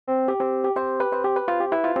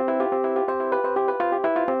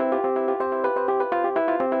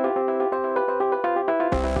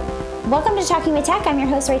Welcome to Talking with Tech. I'm your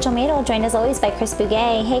host, Rachel Madel, joined as always by Chris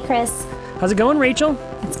Bugay. Hey, Chris. How's it going, Rachel?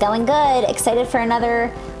 It's going good. Excited for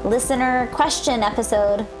another listener question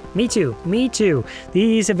episode. Me too.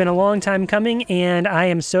 These have been a long time coming, and I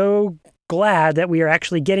am so glad that we are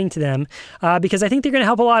actually getting to them because I think they're going to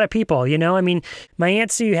help a lot of people. You know, I mean, my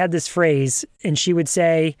Aunt Sue had this phrase, and she would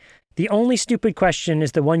say, the only stupid question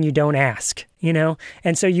is the one you don't ask, you know?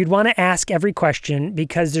 And so you'd want to ask every question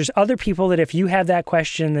because there's other people that if you have that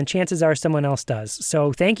question, then chances are someone else does.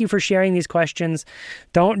 So thank you for sharing these questions.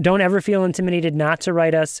 Don't ever feel intimidated not to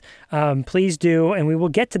write us. Please do, and we will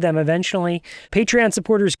get to them eventually. Patreon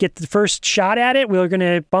supporters get the first shot at it. We're going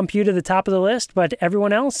to bump you to the top of the list, but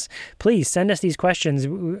everyone else, please send us these questions.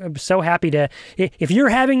 I'm so happy to. If you're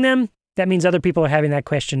having them, that means other people are having that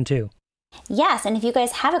question too. Yes, and if you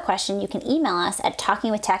guys have a question, you can email us at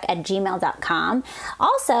talkingwithtech@gmail.com.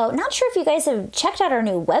 Also, not sure if you guys have checked out our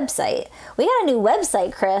new website. We got a new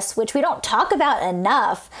website, Chris, which we don't talk about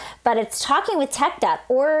enough, but it's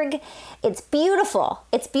talkingwithtech.org. It's beautiful.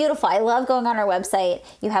 I love going on our website.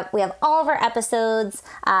 We have all of our episodes,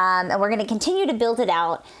 and we're going to continue to build it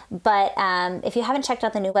out. But if you haven't checked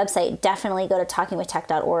out the new website, definitely go to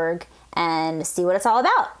talkingwithtech.org and see what it's all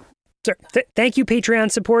about. Sure. Thank you, Patreon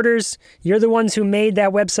supporters. You're the ones who made that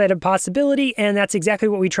website a possibility, and that's exactly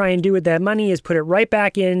what we try and do with that money is put it right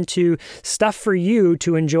back into stuff for you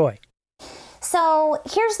to enjoy. So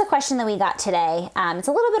here's the question that we got today. It's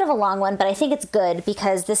a little bit of a long one, but I think it's good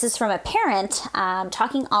because this is from a parent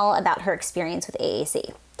talking all about her experience with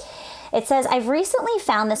AAC. It says, I've recently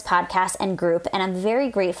found this podcast and group, and I'm very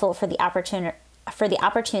grateful for the opportunity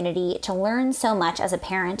to learn so much as a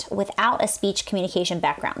parent without a speech communication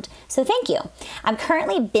background. So thank you. I'm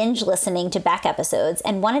currently binge listening to back episodes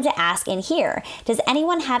and wanted to ask in here, does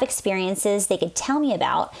anyone have experiences they could tell me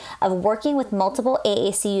about of working with multiple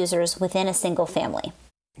AAC users within a single family?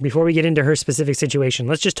 Before we get into her specific situation,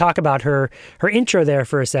 let's just talk about her intro there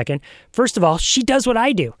for a second. First of all, she does what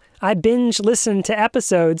I do. I binge listen to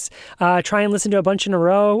episodes, try and listen to a bunch in a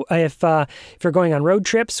row. If we're going on road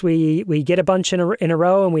trips, we get a bunch in a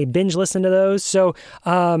row and we binge listen to those. So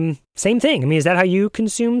same thing. I mean, is that how you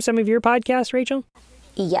consume some of your podcasts, Rachel?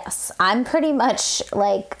 Yes, I'm pretty much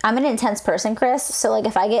I'm an intense person, Chris. So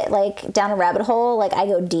if I get down a rabbit hole, I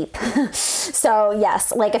go deep. So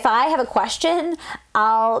yes, if I have a question,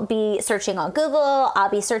 I'll be searching on Google. I'll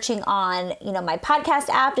be searching on, my podcast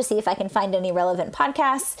app to see if I can find any relevant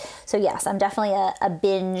podcasts. So yes, I'm definitely a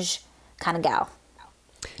binge kind of gal.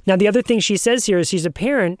 Now, the other thing she says here is she's a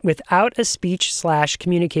parent without a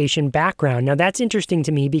speech/communication background. Now, that's interesting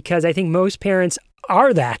to me because I think most parents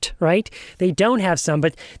are that, right? They don't have some,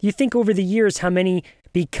 but you think over the years how many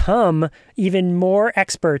become even more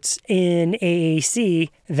experts in AAC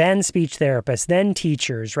than speech therapists, than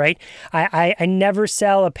teachers, right? I never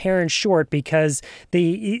sell a parent short because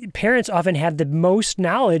the parents often have the most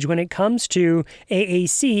knowledge when it comes to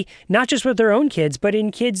AAC, not just with their own kids, but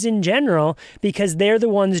in kids in general, because they're the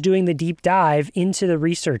ones doing the deep dive into the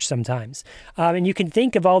research sometimes. And you can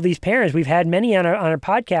think of all these parents. We've had many on our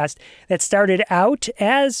podcast that started out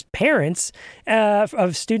as parents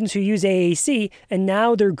of students who use AAC, and now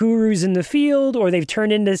they're gurus in the field, or they've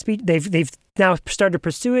turned into speech. They've now started to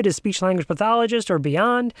pursue it as speech language pathologist or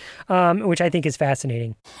beyond, which I think is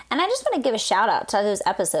fascinating. And I just want to give a shout out to those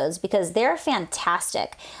episodes because they're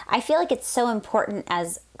fantastic. I feel like it's so important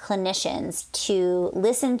as clinicians to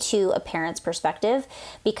listen to a parent's perspective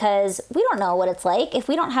because we don't know what it's like. If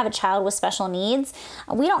we don't have a child with special needs,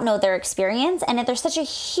 we don't know their experience, and they're such a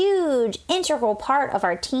huge integral part of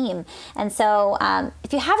our team. And so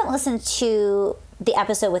if you haven't listened to the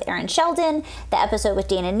episode with Erin Sheldon, the episode with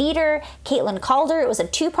Dana Nieder, Caitlin Calder. It was a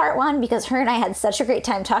 2-part one because her and I had such a great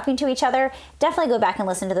time talking to each other. Definitely go back and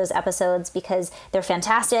listen to those episodes because they're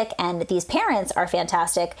fantastic and these parents are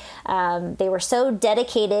fantastic. They were so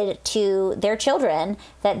dedicated to their children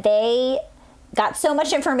that they got so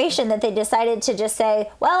much information that they decided to just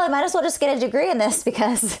say, well, I might as well just get a degree in this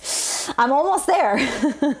because I'm almost there.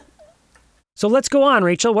 So let's go on,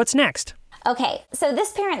 Rachel. What's next? Okay, so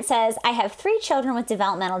this parent says, I have 3 children with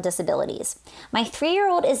developmental disabilities. My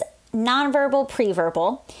 3-year-old is nonverbal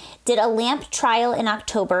preverbal, did a LAMP trial in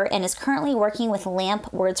October, and is currently working with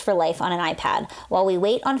LAMP Words for Life on an iPad while we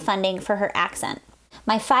wait on funding for her accent.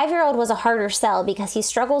 My 5-year-old was a harder sell because he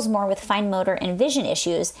struggles more with fine motor and vision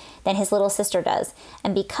issues than his little sister does.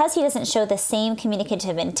 And because he doesn't show the same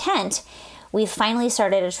communicative intent, we've finally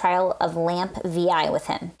started a trial of LAMP VI with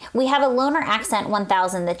him. We have a Loner Accent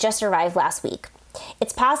 1000 that just arrived last week.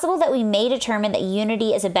 It's possible that we may determine that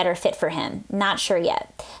Unity is a better fit for him. Not sure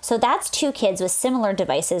yet. So that's 2 kids with similar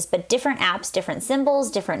devices, but different apps, different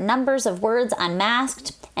symbols, different numbers of words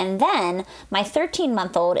unmasked. And then my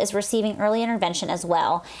 13-month-old is receiving early intervention as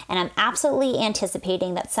well. And I'm absolutely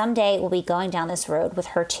anticipating that someday we'll be going down this road with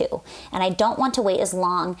her too. And I don't want to wait as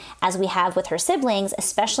long as we have with her siblings,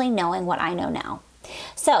 especially knowing what I know now.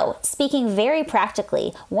 So, speaking very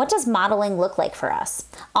practically, what does modeling look like for us?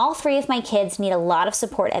 All 3 of my kids need a lot of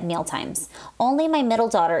support at mealtimes. Only my middle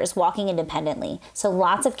daughter is walking independently, so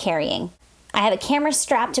lots of carrying. I have a camera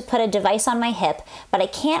strap to put a device on my hip, but I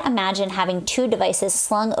can't imagine having 2 devices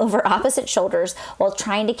slung over opposite shoulders while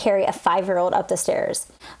trying to carry a 5-year-old up the stairs.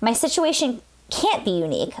 My situation can't be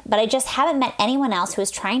unique, but I just haven't met anyone else who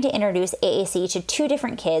is trying to introduce AAC to 2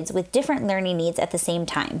 different kids with different learning needs at the same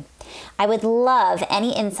time. I would love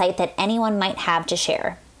any insight that anyone might have to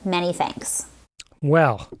share. Many thanks.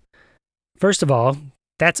 Well, first of all,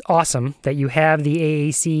 that's awesome that you have the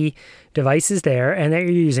AAC devices there and that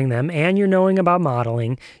you're using them and you're knowing about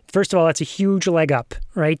modeling. First of all, that's a huge leg up,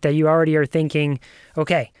 right? That you already are thinking,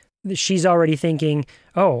 okay, she's already thinking,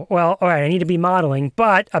 oh, well, all right, I need to be modeling,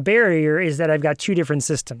 but a barrier is that I've got 2 different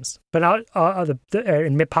systems, but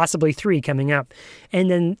and possibly 3 coming up.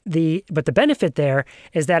 And then the benefit there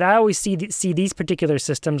is that I always see these particular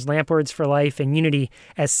systems, Lamp Words for Life and Unity,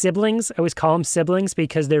 as siblings. I always call them siblings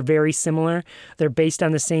because they're very similar. They're based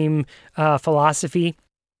on the same philosophy,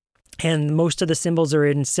 and most of the symbols are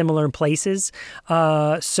in similar places.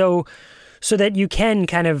 So that you can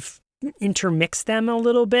kind of intermix them a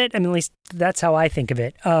little bit. I mean, at least that's how I think of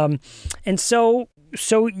it. And so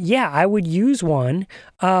yeah, I would use one,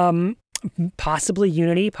 possibly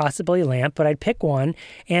Unity, possibly Lamp, but I'd pick one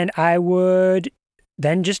and I would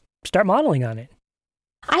then just start modeling on it.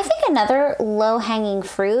 I think another low-hanging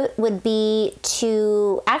fruit would be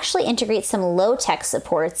to actually integrate some low-tech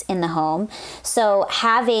supports in the home. So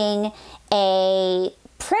having a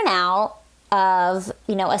printout of,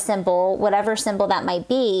 a symbol, whatever symbol that might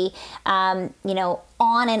be, on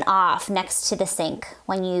and off next to the sink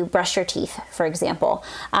when you brush your teeth, for example.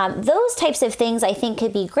 Those types of things I think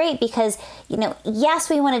could be great because, yes,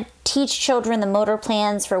 we want to teach children the motor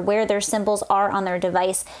plans for where their symbols are on their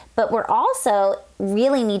device, but we're also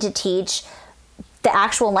really need to teach the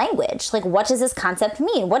actual language. Like, what does this concept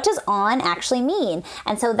mean? What does on actually mean?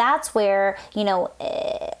 And so that's where,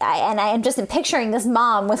 I am just picturing this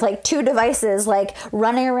mom with like 2 devices, like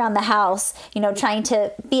running around the house, trying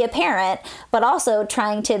to be a parent, but also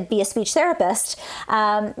trying to be a speech therapist.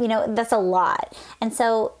 That's a lot. And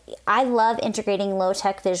so I love integrating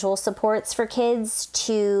low-tech visual supports for kids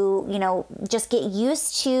to, just get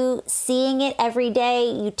used to seeing it every day.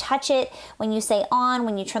 You touch it when you say on,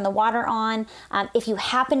 when you turn the water on. If you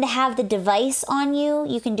happen to have the device on you,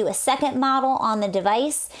 you can do a second model on the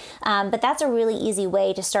device. But that's a really easy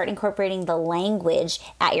way to start incorporating the language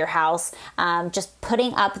at your house. Just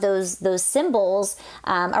putting up those symbols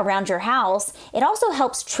around your house. It also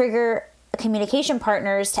helps trigger communication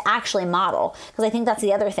partners to actually model, because I think that's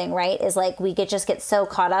the other thing, right, is like we just get so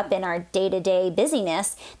caught up in our day-to-day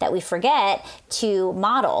busyness that we forget to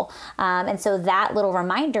model. And so that little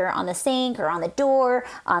reminder on the sink or on the door,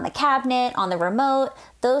 on the cabinet, on the remote,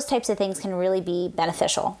 those types of things can really be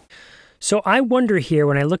beneficial. So I wonder here,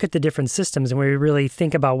 when I look at the different systems and we really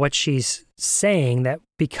think about what she's saying, that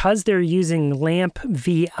because they're using Lamp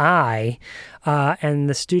VI and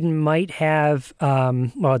the student might have,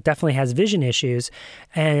 it definitely has vision issues.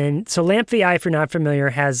 And so Lamp VI, if you're not familiar,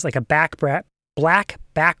 has like a black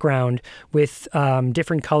background with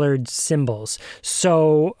different colored symbols.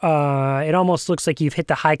 So it almost looks like you've hit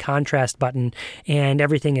the high contrast button and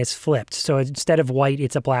everything is flipped. So instead of white,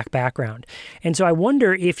 it's a black background. And so I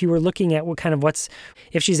wonder if you were looking at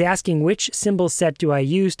if she's asking which symbol set do I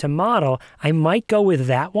use to model, I might go with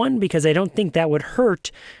that one because I don't think that would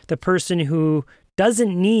hurt the person who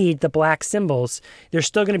doesn't need the black symbols. They're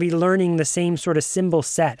still going to be learning the same sort of symbol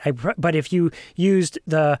set. But if you used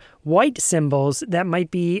the white symbols, that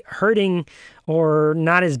might be hurting or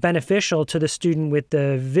not as beneficial to the student with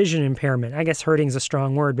the vision impairment. I guess hurting is a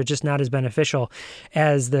strong word, but just not as beneficial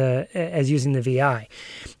as using the VI.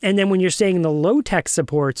 And then when you're saying the low-tech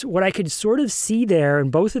supports, what I could sort of see there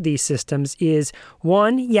in both of these systems is,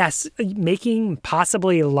 one, yes, making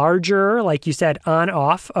possibly larger, like you said,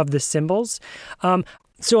 on-off of the symbols.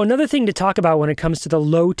 So another thing to talk about when it comes to the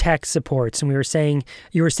low-tech supports, and you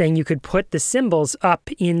were saying you could put the symbols up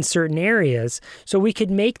in certain areas, so we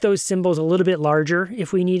could make those symbols a little bit larger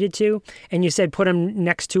if we needed to. And you said put them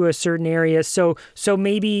next to a certain area, so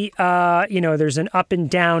maybe there's an up and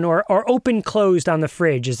down or open closed on the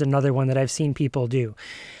fridge is another one that I've seen people do.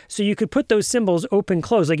 So you could put those symbols open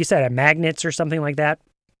closed, like you said, at magnets or something like that.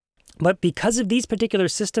 But because of these particular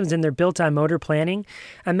systems and they're built on motor planning,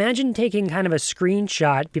 imagine taking kind of a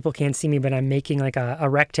screenshot. People can't see me, but I'm making like a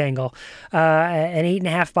rectangle, an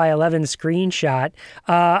 8.5 by 11 screenshot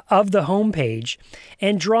of the homepage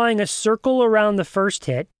and drawing a circle around the first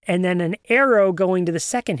hit and then an arrow going to the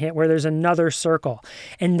second hit where there's another circle.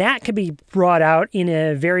 And that could be brought out in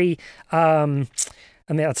a very...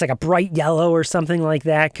 it's like a bright yellow or something like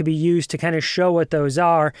that could be used to kind of show what those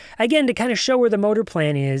are. Again, to kind of show where the motor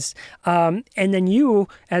plan is. And then you,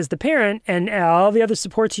 as the parent, and all the other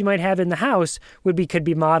supports you might have in the house could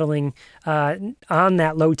be modeling on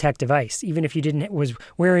that low-tech device, even if you was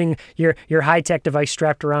wearing your high-tech device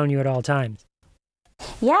strapped around you at all times.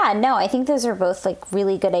 Yeah, no, I think those are both like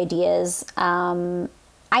really good ideas. I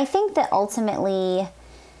think that ultimately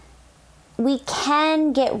we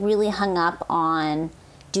can get really hung up on,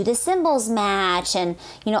 do the symbols match, and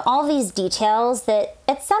all these details that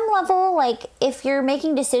at some level, like if you're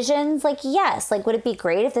making decisions, like yes, like would it be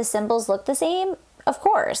great if the symbols look the same? Of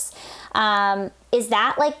course. Is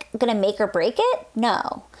that like gonna make or break it?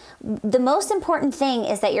 No. The most important thing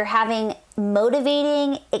is that you're having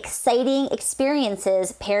motivating, exciting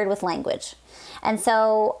experiences paired with language. And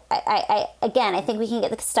so, I think we can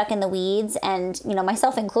get stuck in the weeds, and,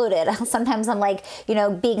 myself included. Sometimes I'm like,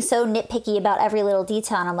 being so nitpicky about every little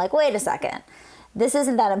detail, and I'm like, wait a second, this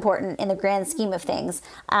isn't that important in the grand scheme of things.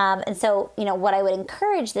 And so, what I would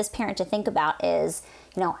encourage this parent to think about is,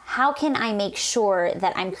 how can I make sure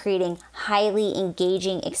that I'm creating highly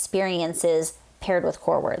engaging experiences paired with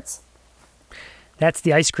core words? That's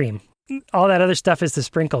the ice cream. All that other stuff is the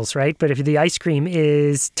sprinkles, right? But if the ice cream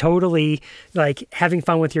is totally like having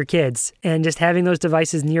fun with your kids and just having those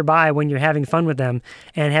devices nearby when you're having fun with them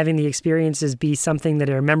and having the experiences be something that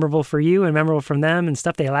are memorable for you and memorable from them and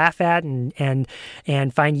stuff they laugh at and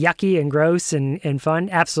find yucky and gross and fun.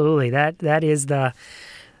 Absolutely. That's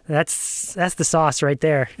the sauce right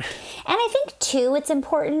there. And I think too, it's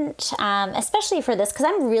important, especially for this, because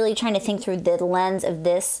I'm really trying to think through the lens of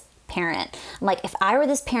this parent. I'm like, if I were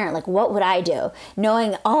this parent, like what would I do?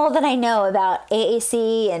 Knowing all that I know about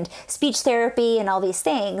AAC and speech therapy and all these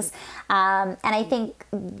things. And I think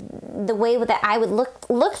the way that I would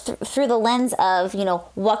look through the lens of,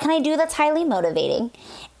 what can I do that's highly motivating?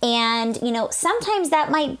 And, sometimes that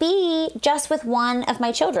might be just with one of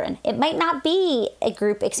my children. It might not be a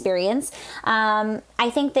group experience. I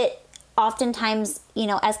think that oftentimes,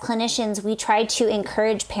 as clinicians, we try to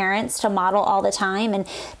encourage parents to model all the time and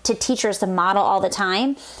to teachers to model all the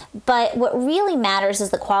time. But what really matters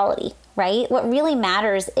is the quality, right? What really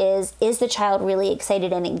matters is the child really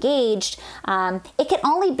excited and engaged? It can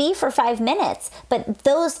only be for 5 minutes, but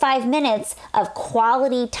those 5 minutes of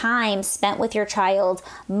quality time spent with your child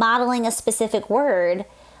modeling a specific word,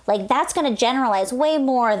 like that's going to generalize way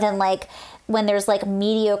more than like when there's like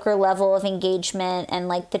mediocre level of engagement and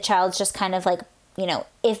like the child's just kind of like,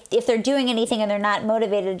 if they're doing anything and they're not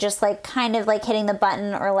motivated, just like kind of like hitting the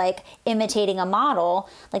button or like imitating a model,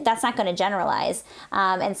 like that's not going to generalize.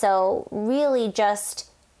 And so really just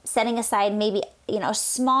setting aside maybe, a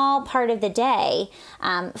small part of the day,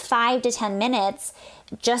 5 to 10 minutes,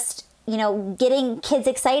 just getting kids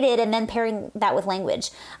excited and then pairing that with language.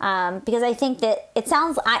 Because I think that it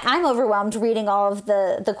sounds, I'm overwhelmed reading all of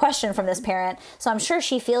the question from this parent. So I'm sure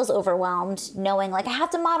she feels overwhelmed knowing like I have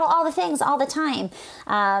to model all the things all the time.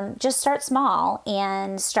 Just start small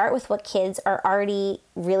and start with what kids are already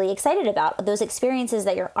really excited about, those experiences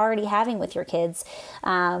that you're already having with your kids,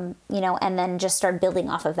 and then just start building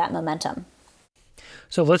off of that momentum.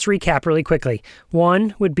 So let's recap really quickly.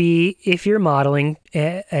 One would be if you're modeling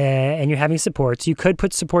and you're having supports, you could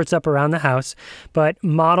put supports up around the house, but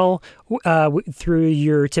model through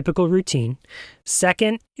your typical routine.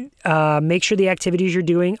 Second, make sure the activities you're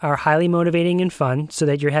doing are highly motivating and fun so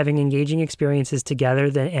that you're having engaging experiences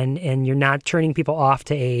together and you're not turning people off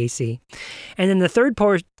to AAC. And then the third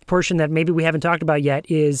portion that maybe we haven't talked about yet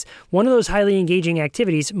is one of those highly engaging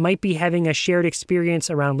activities might be having a shared experience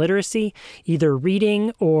around literacy, either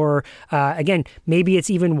reading or, again, maybe it's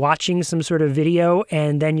even watching some sort of video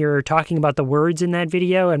and then you're talking about the words in that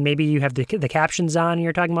video and maybe you have the captions on and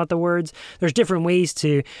you're talking about the words. There's different ways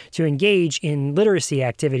to engage in literacy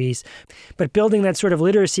activities, but building that sort of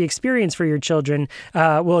literacy experience for your children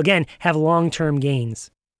will, again, have long-term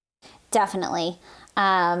gains. Definitely.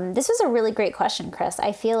 This was a really great question, Chris.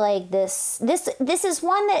 I feel like this is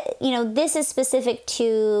one that, this is specific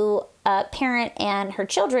to a parent and her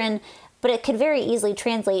children, but it could very easily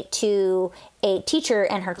translate to a teacher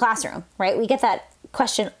and her classroom, right? We get that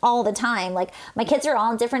question all the time. Like, my kids are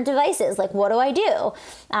all on different devices. Like, what do I do?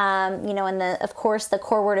 And of course, the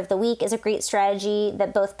core word of the week is a great strategy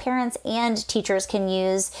that both parents and teachers can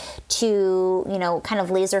use to, kind of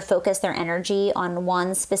laser focus their energy on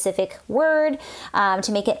one specific word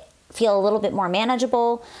to make it feel a little bit more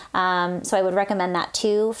manageable. So I would recommend that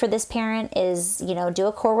too for this parent is, do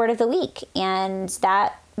a core word of the week. And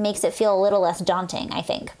that makes it feel a little less daunting, I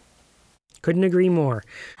think. Couldn't agree more.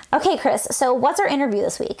 Okay, Chris, so what's our interview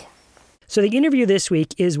this week? So the interview this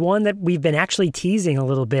week is one that we've been actually teasing a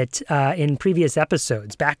little bit in previous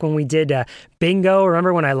episodes. Back when we did bingo,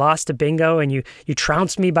 remember when I lost to bingo and you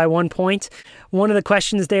trounced me by 1 point? One of the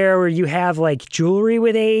questions there where you have like jewelry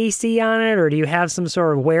with AAC on it, or do you have some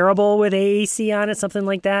sort of wearable with AAC on it, something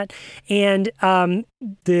like that? And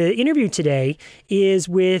the interview today is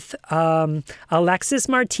with Alexis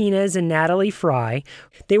Martinez and Natalie Fry.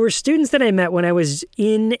 They were students that I met when I was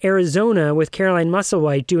in Arizona with Caroline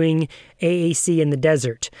Musselwhite doing AAC in the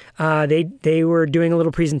desert. They were doing a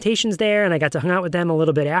little presentations there, and I got to hang out with them a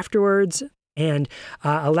little bit afterwards. And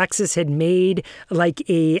Alexis had made like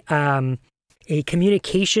a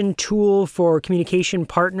communication tool for communication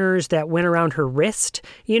partners that went around her wrist,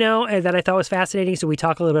 that I thought was fascinating. So we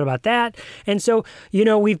talk a little bit about that. And so,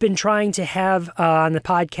 we've been trying to have on the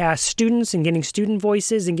podcast students and getting student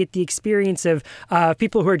voices and get the experience of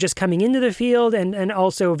people who are just coming into the field and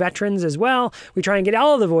also veterans as well. We try and get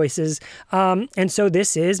all of the voices. And so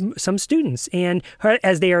this is some students. And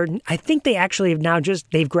as they are, I think they actually have now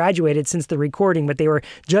they've graduated since the recording, but they were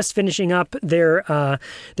just finishing up their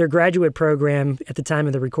graduate program at the time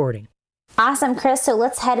of the recording. Awesome, Chris. So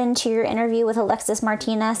let's head into your interview with Alexis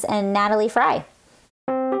Martinez and Natalie Fry.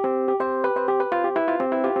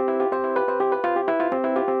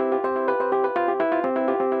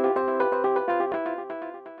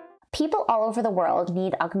 People all over the world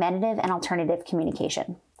need augmentative and alternative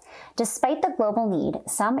communication. Despite the global need,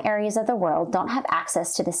 some areas of the world don't have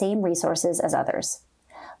access to the same resources as others.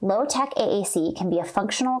 Low-tech AAC can be a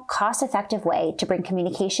functional, cost-effective way to bring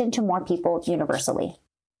communication to more people universally.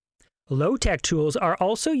 Low-tech tools are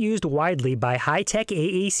also used widely by high-tech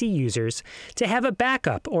AAC users to have a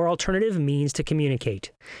backup or alternative means to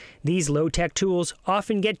communicate. These low-tech tools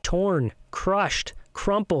often get torn, crushed,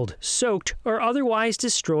 crumpled, soaked, or otherwise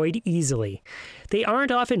destroyed easily. They aren't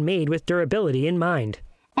often made with durability in mind.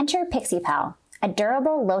 Enter PixiePal, a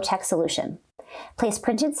durable low-tech solution. Place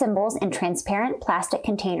printed symbols in transparent plastic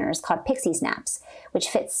containers called Pixie Snaps, which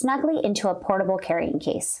fit snugly into a portable carrying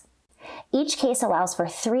case. Each case allows for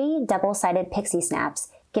 3 double-sided Pixie Snaps,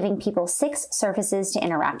 giving people 6 surfaces to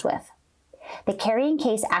interact with. The carrying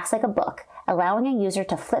case acts like a book, allowing a user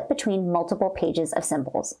to flip between multiple pages of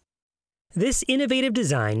symbols. This innovative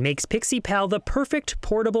design makes PixiePal the perfect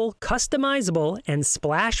portable, customizable, and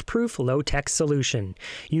splash-proof low-tech solution.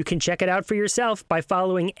 You can check it out for yourself by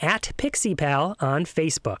following @PixiePal on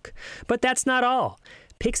Facebook. But that's not all.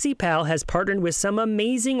 PixiePal has partnered with some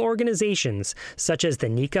amazing organizations, such as the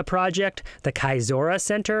Nika Project, the Kaizora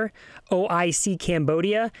Center, OIC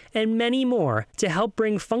Cambodia, and many more, to help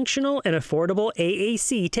bring functional and affordable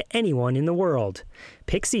AAC to anyone in the world.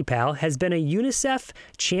 PixiePal has been a UNICEF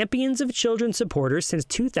Champions of Children supporter since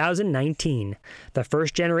 2019. The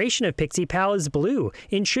first generation of PixiePal is blue,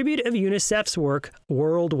 in tribute of UNICEF's work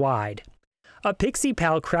worldwide. A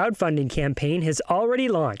PixiePal crowdfunding campaign has already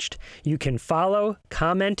launched. You can follow,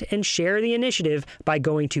 comment, and share the initiative by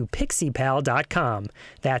going to PixiePal.com.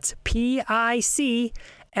 That's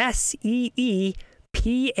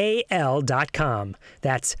PICSEEPAL.com.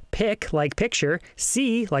 That's pick like picture,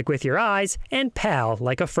 see like with your eyes, and pal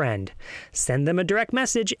like a friend. Send them a direct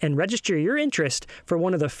message and register your interest for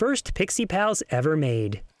one of the first PixiePals ever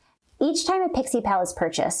made. Each time a PixiePal is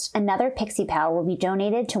purchased, another PixiePal will be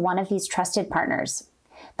donated to one of these trusted partners.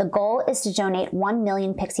 The goal is to donate 1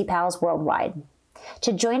 million PixiePals worldwide.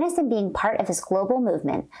 To join us in being part of this global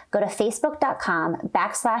movement, go to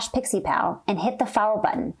facebook.com/PixiePal and hit the follow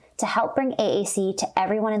button to help bring AAC to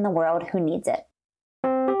everyone in the world who needs it.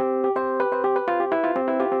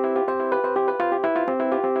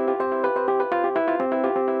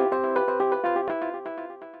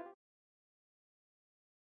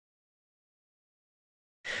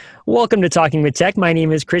 Welcome to Talking with Tech. My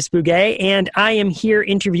name is Chris Bugay, and I am here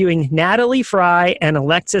interviewing Natalie Fry and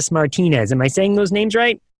Alexis Martinez. Am I saying those names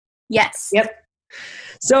right? Yes. Yep.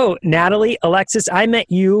 So, Natalie, Alexis, I met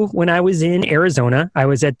you when I was in Arizona. I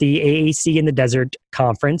was at the AAC in the Desert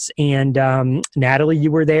Conference, and Natalie,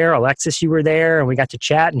 you were there. Alexis, you were there, and we got to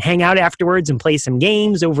chat and hang out afterwards and play some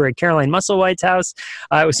games over at Caroline Musselwhite's house.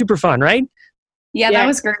 It was super fun, right? Yeah, that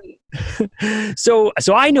was great. So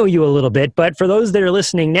I know you a little bit, but for those that are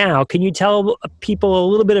listening now, can you tell people a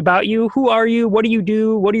little bit about you? Who are you? What do you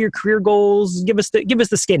do? What are your career goals? Give us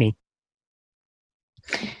the skinny.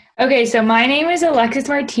 Okay, so my name is Alexis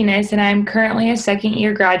Martinez, and I'm currently a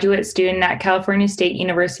second-year graduate student at California State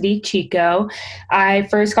University, Chico. I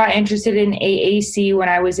first got interested in AAC when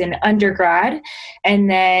I was in undergrad, and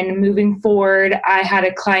then moving forward, I had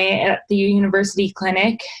a client at the university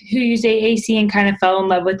clinic who used AAC and kind of fell in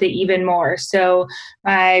love with it even more. So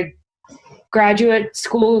my graduate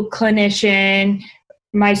school clinician,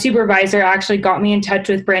 my supervisor actually got me in touch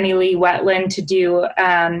with Brandy Lee Wetland to do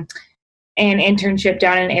an internship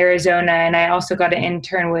down in Arizona, and I also got an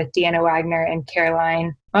intern with Deanna Wagner and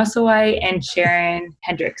Caroline Musselwhite and Sharon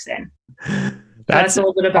Hendrickson. That's a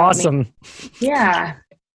little bit about awesome. Me. Yeah.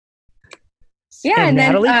 Yeah, and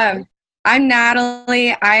Natalie? Then I'm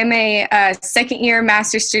Natalie. I'm a second-year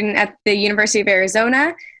master's student at the University of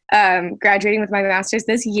Arizona, graduating with my master's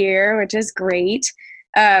this year, which is great.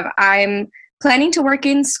 I'm planning to work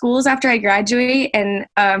in schools after I graduate and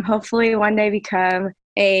hopefully one day become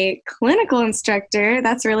a clinical instructor.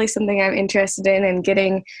 That's really something I'm interested in, and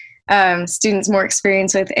getting students more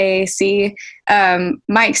experience with AAC.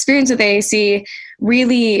 My experience with AAC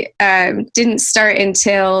really didn't start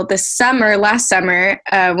until last summer,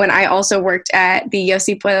 when I also worked at the Yo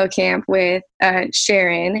Si Puedo camp with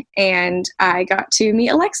Sharon, and I got to meet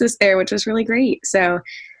Alexis there, which was really great. So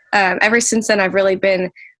ever since then, I've really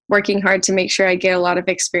been working hard to make sure I get a lot of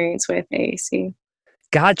experience with AAC.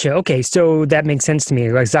 Gotcha. Okay, so that makes sense to me.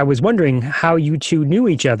 Because I was wondering how you two knew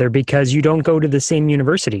each other, because you don't go to the same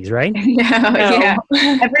universities, right? No. Yeah.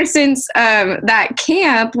 Ever since that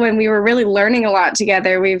camp, when we were really learning a lot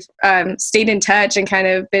together, we've stayed in touch and kind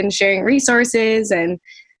of been sharing resources and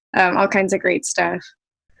all kinds of great stuff.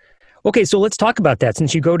 Okay, so let's talk about that.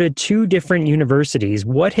 Since you go to two different universities,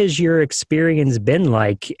 what has your experience been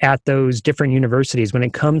like at those different universities when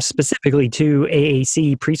it comes specifically to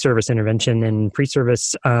AAC pre-service intervention and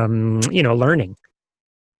pre-service, learning?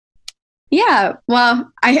 Yeah,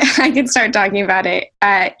 well, I can start talking about it.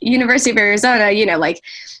 At University of Arizona, like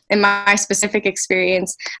in my specific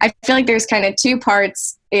experience, I feel like there's kind of two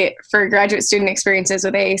parts for graduate student experiences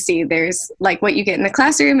with AAC. There's like what you get in the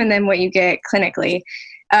classroom and then what you get clinically.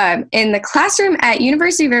 In the classroom at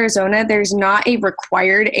University of Arizona, there's not a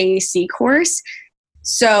required AAC course.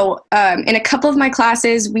 So in a couple of my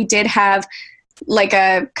classes, we did have like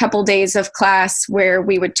a couple days of class where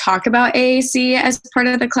we would talk about AAC as part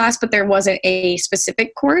of the class, but there wasn't a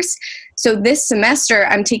specific course. So this semester,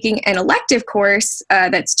 I'm taking an elective course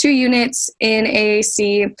that's 2 units in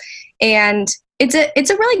AAC, and it's a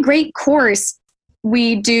really great course.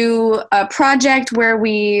 We do a project where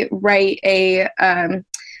we write a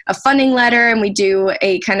funding letter, and we do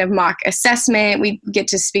a kind of mock assessment. We get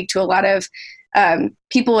to speak to a lot of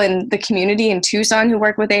people in the community in Tucson who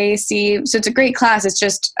work with AAC. So it's a great class. It's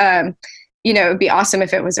just, it would be awesome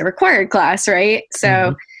if it was a required class, right?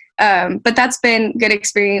 So, but that's been good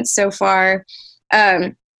experience so far.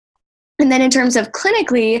 And then in terms of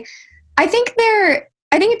clinically, I think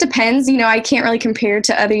it depends. I can't really compare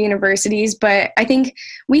to other universities, but I think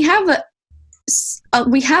we have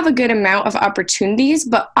a good amount of opportunities,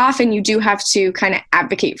 but often you do have to kind of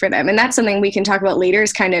advocate for them. And that's something we can talk about later,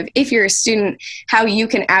 is kind of, if you're a student, how you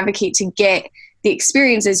can advocate to get the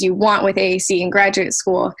experiences you want with AAC in graduate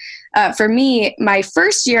school. For me, my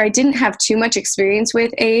first year, I didn't have too much experience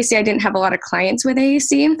with AAC. I didn't have a lot of clients with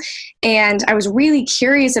AAC, and I was really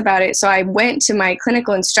curious about it. So I went to my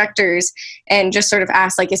clinical instructors and just sort of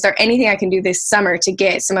asked, like, is there anything I can do this summer to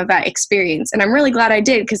get some of that experience? And I'm really glad I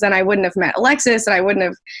did, because then I wouldn't have met Alexis, and I wouldn't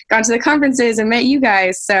have gone to the conferences and met you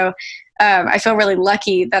guys. So I feel really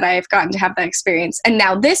lucky that I've gotten to have that experience. And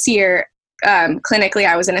now this year, clinically,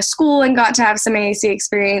 I was in a school and got to have some AAC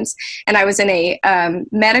experience, and I was in a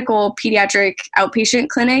medical pediatric outpatient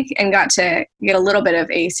clinic and got to get a little bit of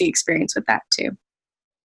AAC experience with that too.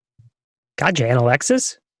 Gotcha. And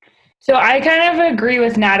Alexis? So I kind of agree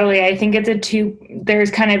with Natalie. I think there's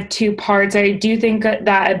kind of two parts. I do think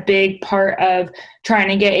that a big part of trying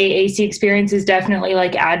to get AAC experience is definitely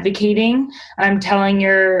like advocating. Telling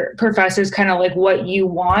your professors kind of like what you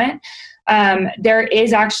want. There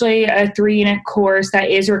is actually a 3-unit course that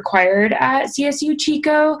is required at CSU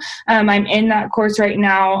Chico. I'm in that course right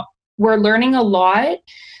now. We're learning a lot.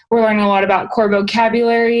 We're learning a lot about core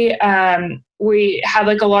vocabulary. We have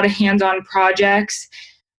like a lot of hands-on projects.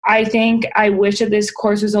 I think I wish that this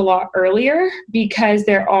course was a lot earlier, because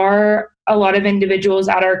there are a lot of individuals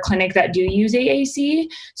at our clinic that do use AAC.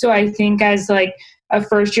 So I think as like a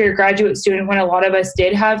first year graduate student, when a lot of us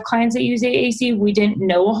did have clients that use AAC, we didn't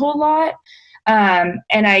know a whole lot. And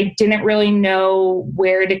I didn't really know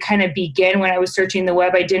where to kind of begin when I was searching the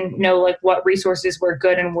web. I didn't know like what resources were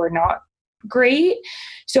good and were not great.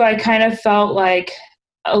 So I kind of felt like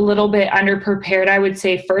a little bit underprepared, I would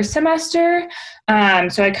say, first semester.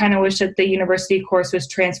 So I kind of wish that the university course was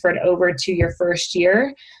transferred over to your first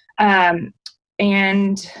year.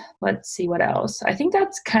 And let's see what else. I think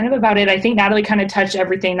that's kind of about it. I think Natalie kind of touched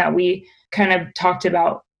everything that we kind of talked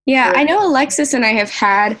about. Yeah, I know Alexis and I have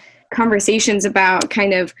had conversations about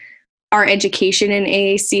kind of our education in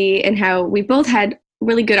AAC and how we both had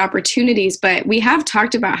really good opportunities, but we have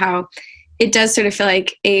talked about how it does sort of feel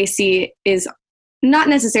like AAC is not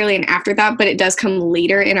necessarily an afterthought, but it does come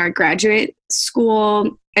later in our graduate school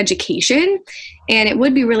education. And it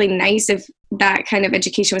would be really nice if that kind of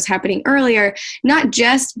education was happening earlier, not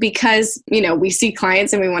just because, you know, we see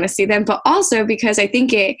clients and we want to see them, but also because I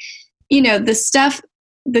think it, you know,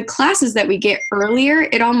 the classes that we get earlier,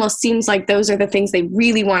 it almost seems like those are the things they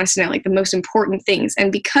really want us to know, like the most important things.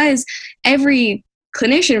 And because every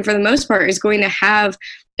clinician, for the most part, is going to have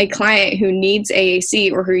a client who needs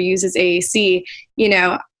AAC or who uses AAC, you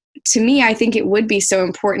know, to me, I think it would be so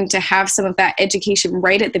important to have some of that education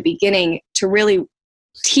right at the beginning to really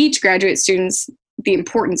teach graduate students the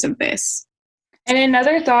importance of this. And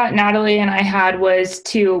another thought Natalie and I had was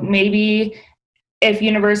to maybe, if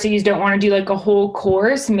universities don't want to do like a whole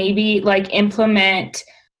course, maybe like implement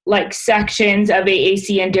like sections of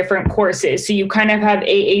AAC in different courses. So you kind of have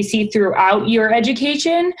AAC throughout your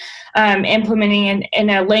education, implementing it in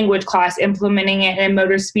a language class, implementing it in a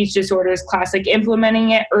motor speech disorders class, like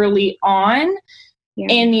implementing it early on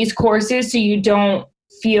in these courses so you don't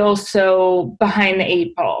feel so behind the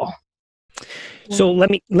eight ball. So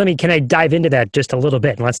can I dive into that just a little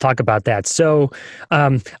bit and let's talk about that. So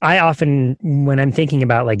I often, when I'm thinking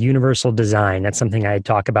about like universal design, that's something I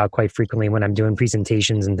talk about quite frequently when I'm doing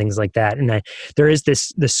presentations and things like that. And there is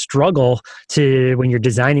this struggle to, when you're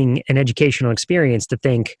designing an educational experience, to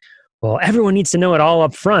think, well, everyone needs to know it all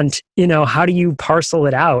up front. You know, how do you parcel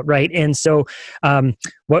it out, right? And so one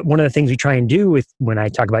of the things we try and do with when I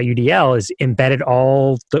talk about UDL is embed it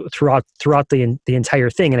all throughout the entire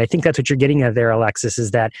thing. And I think that's what you're getting at there, Alexis, is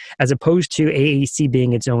that as opposed to AAC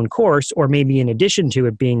being its own course, or maybe in addition to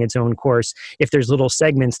it being its own course, if there's little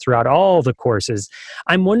segments throughout all the courses,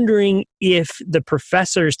 I'm wondering if the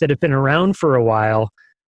professors that have been around for a while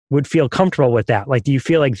would feel comfortable with that. Like, do you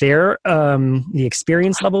feel like the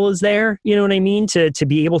experience level is there? You know what I mean? To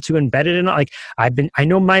be able to embed it in, like, I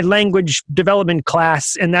know my language development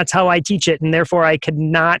class and that's how I teach it. And therefore I could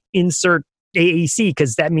not insert AAC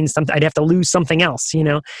because that means something, I'd have to lose something else, you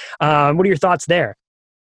know? What are your thoughts there?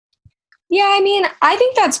 Yeah, I mean, I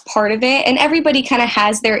think that's part of it. And everybody kind of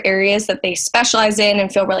has their areas that they specialize in and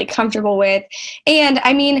feel really comfortable with. And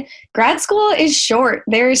I mean, grad school is short.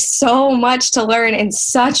 There's so much to learn in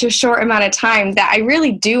such a short amount of time that I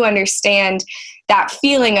really do understand that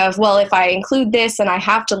feeling of, well, if I include this and I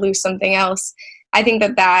have to lose something else, I think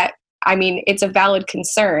it's a valid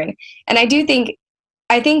concern. And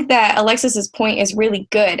I think that Alexis's point is really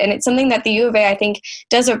good. And it's something that the U of A, I think,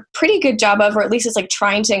 does a pretty good job of, or at least is like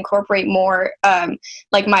trying to incorporate more.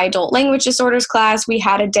 Like my adult language disorders class, we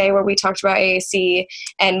had a day where we talked about AAC,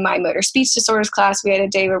 and my motor speech disorders class, we had a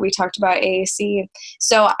day where we talked about AAC.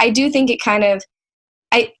 So I do think it kind of,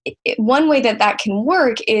 one way that can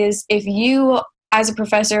work is if you as a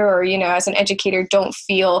professor or, you know, as an educator don't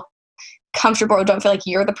feel comfortable or don't feel like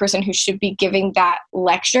you're the person who should be giving that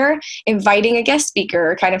lecture, inviting a guest speaker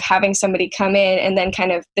or kind of having somebody come in, and then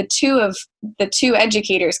kind of the two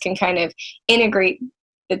educators can kind of integrate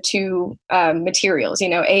the two materials, you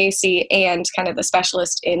know, AAC and kind of the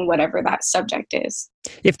specialist in whatever that subject is.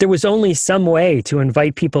 If there was only some way to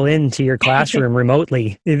invite people into your classroom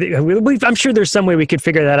remotely, I'm sure there's some way we could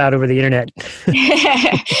figure that out over the internet.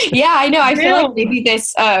 Yeah, I know. I feel like maybe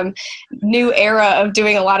this new era of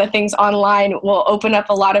doing a lot of things online will open up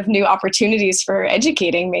a lot of new opportunities for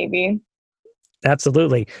educating, maybe.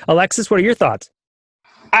 Absolutely. Alexis, what are your thoughts?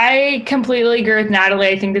 I completely agree with Natalie.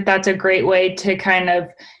 I think that that's a great way to kind of,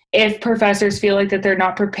 if professors feel like that they're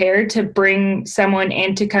not prepared, to bring someone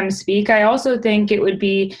in to come speak. I also think it would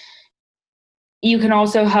be, you can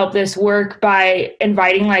also help this work by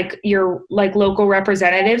inviting like your like local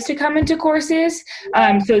representatives to come into courses,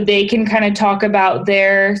 so they can kind of talk about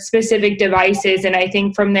their specific devices. And I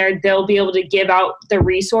think from there, they'll be able to give out the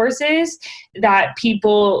resources that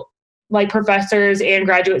people like professors and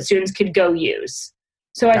graduate students could go use.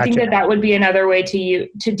 So I think that would be another way to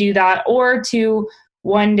do that, or to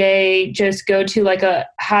one day just go to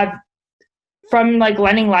from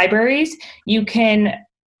lending libraries, you can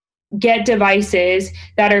get devices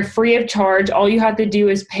that are free of charge. All you have to do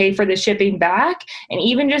is pay for the shipping back. And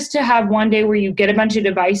even just to have one day where you get a bunch of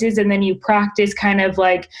devices and then you practice kind of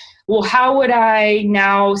well, how would I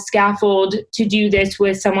now scaffold to do this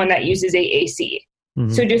with someone that uses AAC?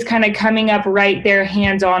 Mm-hmm. So just kind of coming up right there,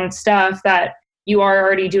 hands-on stuff that you are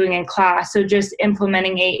already doing in class. So just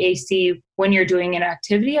implementing AAC when you're doing an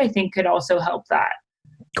activity, I think could also help that.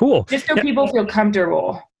 Cool. Just so people feel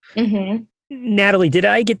comfortable. Mm-hmm. Natalie, did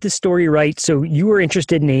I get the story right? So you were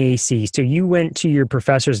interested in AAC. So you went to your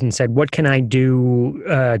professors and said, what can I do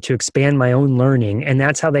to expand my own learning? And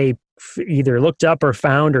that's how they either looked up or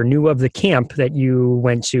found or knew of the camp that you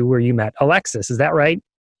went to where you met Alexis. Is that right?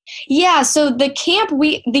 Yeah, so the camp,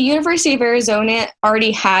 the University of Arizona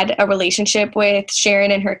already had a relationship with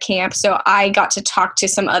Sharon and her camp, so I got to talk to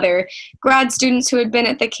some other grad students who had been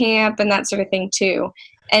at the camp and that sort of thing too.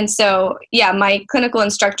 And so, yeah, my clinical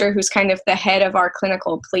instructor, who's kind of the head of our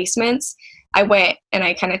clinical placements, I went and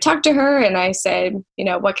I kind of talked to her and I said,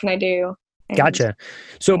 what can I do? And, gotcha.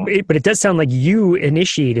 So, but it does sound like you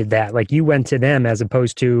initiated that, like you went to them as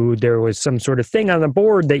opposed to there was some sort of thing on the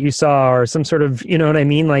board that you saw or some sort of, you know what I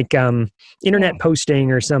mean? Like internet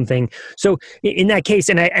posting or something. So in that case,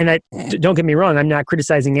 and I don't get me wrong, I'm not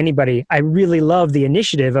criticizing anybody. I really love the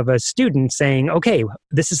initiative of a student saying, okay,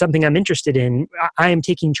 this is something I'm interested in. I am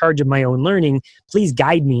taking charge of my own learning. Please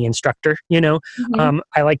guide me, instructor. Mm-hmm.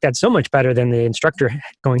 I like that so much better than the instructor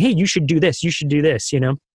going, hey, you should do this. You should do this,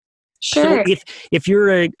 Sure. So if you're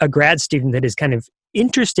a grad student that is kind of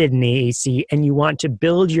interested in AAC and you want to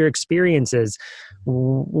build your experiences,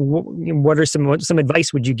 what are some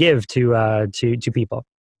advice would you give to people?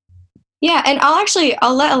 Yeah, and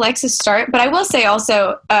I'll let Alexis start, but I will say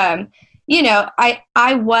also, I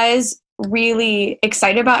was really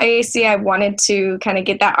excited about AAC. I wanted to kind of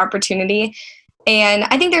get that opportunity. And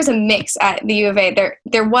I think there's a mix at the U of A.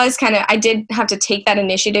 There was I did have to take that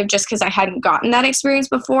initiative just because I hadn't gotten that experience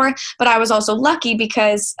before, but I was also lucky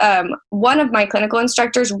because one of my clinical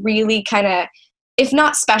instructors really if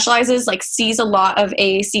not specializes, sees a lot of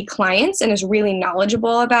AAC clients and is really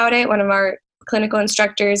knowledgeable about it, one of our clinical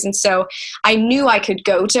instructors. And so I knew I could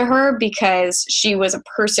go to her because she was a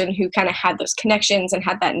person who had those connections and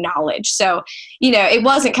had that knowledge. So, it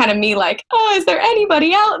wasn't me oh, is there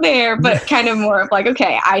anybody out there? But more of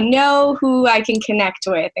okay, I know who I can connect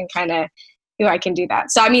with and who I can do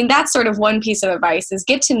that. So, I mean, that's sort of one piece of advice is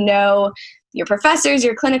get to know your professors,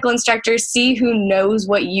 your clinical instructors, see who knows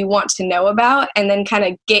what you want to know about, and then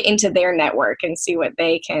get into their network and see what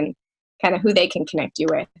they can, who they can connect you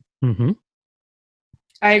with. Mm-hmm.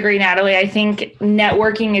 I agree, Natalie. I think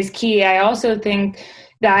networking is key. I also think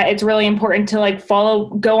that it's really important to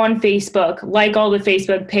go on Facebook, all the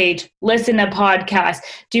Facebook page, listen to podcasts,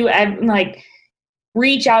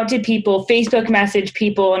 reach out to people, Facebook message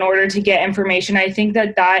people in order to get information. I think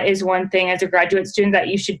that is one thing as a graduate student that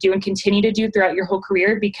you should do and continue to do throughout your whole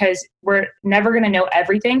career, because we're never going to know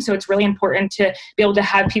everything. So it's really important to be able to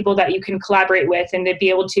have people that you can collaborate with and to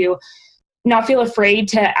be able to not feel afraid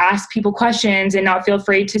to ask people questions and not feel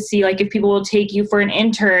afraid to see if people will take you for an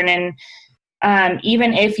intern. And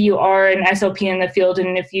even if you are an SLP in the field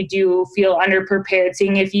and if you do feel underprepared,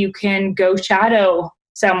 seeing if you can go shadow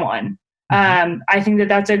someone. I think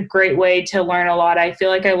that's a great way to learn a lot. I feel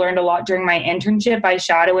like I learned a lot during my internship by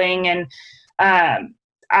shadowing. And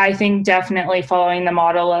I think definitely following the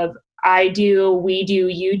model of I do, we do,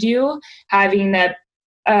 you do,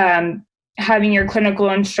 having your clinical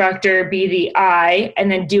instructor be the I, and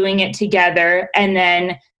then doing it together. And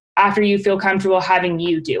then after you feel comfortable, having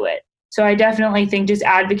you do it. So I definitely think just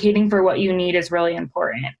advocating for what you need is really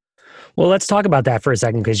important. Well, let's talk about that for a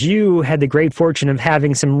second, because you had the great fortune of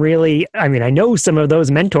having some really, I know some of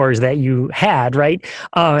those mentors that you had, right?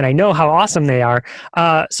 And I know how awesome they are.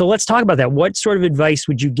 So let's talk about that. What sort of advice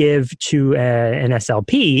would you give to an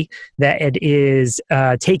SLP that it is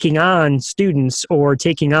taking on students or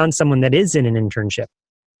taking on someone that is in an internship?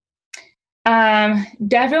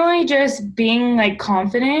 Definitely just being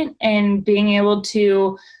confident and being able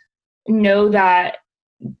to know that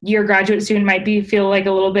your graduate student might feel a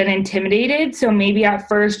little bit intimidated. So maybe at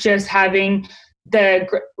first just having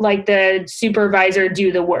the supervisor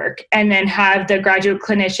do the work and then have the graduate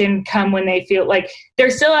clinician come when they feel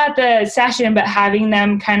they're still at the session, but having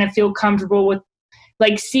them feel comfortable with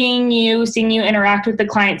seeing you interact with the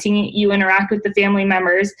client, seeing you interact with the family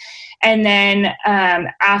members. And then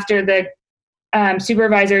after the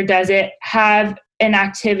supervisor does it, have an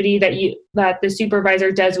activity that the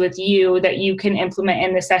supervisor does with you that you can implement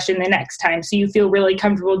in the session the next time. So you feel really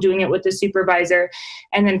comfortable doing it with the supervisor.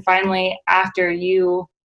 And then finally, after you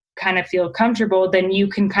kind of feel comfortable, then you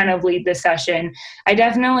can kind of lead the session. I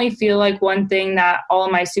definitely feel like one thing that all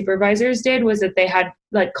of my supervisors did was that they had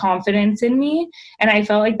like confidence in me. And I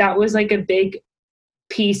felt like that was like a big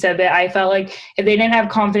piece of it. I felt like if they didn't have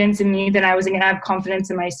confidence in me, then I wasn't going to have confidence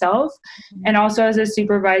in myself. Mm-hmm. And also as a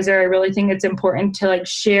supervisor, I really think it's important to like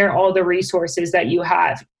share all the resources that you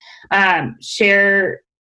have. Share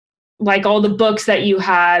like all the books that you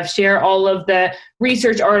have, share all of the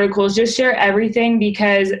research articles, just share everything,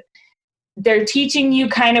 because they're teaching you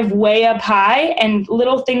kind of way up high and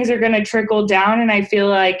little things are going to trickle down. And I feel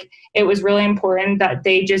like it was really important that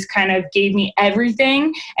they just kind of gave me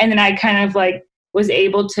everything. And then I kind of like was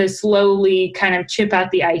able to slowly kind of chip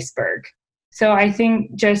out the iceberg. So I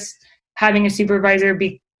think just having a supervisor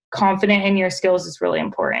be confident in your skills is really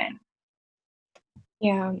important.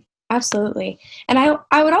 Yeah, absolutely. And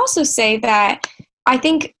I would also say that I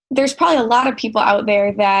think there's probably a lot of people out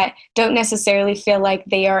there that don't necessarily feel like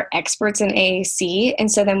they are experts in AAC.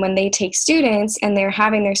 And so then when they take students and they're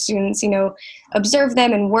having their students, observe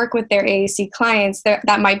them and work with their AAC clients,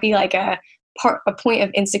 that might be like a point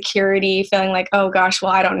of insecurity, feeling like, oh gosh,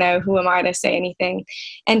 well, I don't know, who am I to say anything?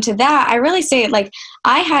 And to that, I really say it like,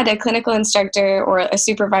 I had a clinical instructor or a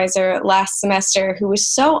supervisor last semester who was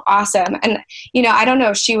so awesome. And, I don't know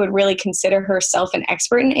if she would really consider herself an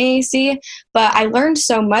expert in AAC, but I learned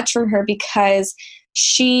so much from her because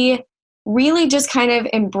she really just kind of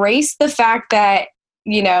embraced the fact that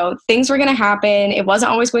things were going to happen. It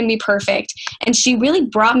wasn't always going to be perfect. And she really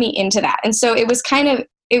brought me into that. And so it was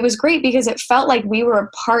great because it felt like we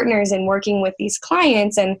were partners in working with these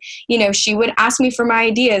clients. And, she would ask me for my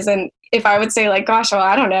ideas. And if I would say like, gosh, well,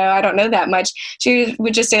 I don't know that much, she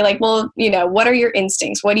would just say like, well, what are your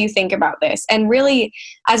instincts? What do you think about this? And really,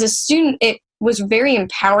 as a student, it was very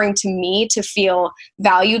empowering to me to feel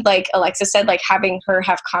valued. Like Alexa said, like having her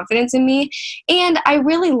have confidence in me. And I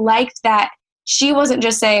really liked that she wasn't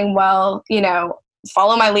just saying, well,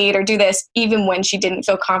 follow my lead or do this, even when she didn't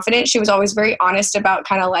feel confident. She was always very honest about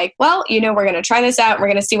kind of like, well, we're going to try this out. We're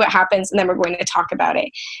going to see what happens. And then we're going to talk about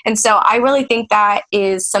it. And so I really think that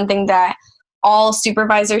is something that all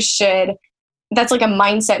supervisors that's like a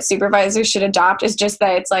mindset supervisors should adopt, is just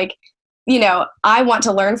that it's like, I want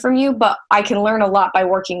to learn from you, but I can learn a lot by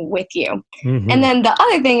working with you. Mm-hmm. And then the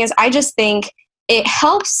other thing is I just think it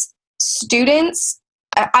helps students.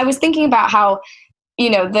 I was thinking about how,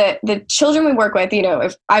 the children we work with,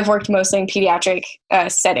 if I've worked mostly in pediatric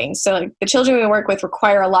settings. So like the children we work with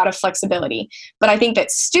require a lot of flexibility, but I think that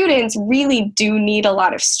students really do need a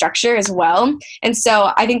lot of structure as well. And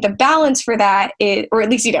so I think the balance for that is, or at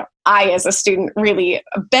least, I as a student really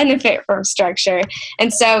benefit from structure.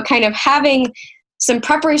 And so kind of having some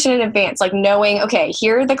preparation in advance, like knowing, okay,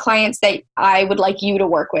 here are the clients that I would like you to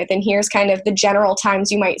work with, and here's kind of the general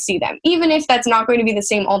times you might see them. Even if that's not going to be the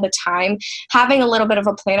same all the time, having a little bit of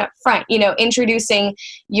a plan up front, introducing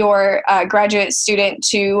your graduate student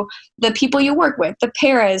to the people you work with, the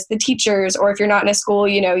paras, the teachers, or if you're not in a school,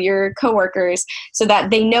 your coworkers, so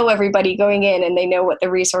that they know everybody going in and they know what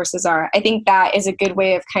the resources are. I think that is a good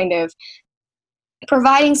way of kind of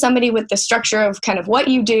providing somebody with the structure of kind of what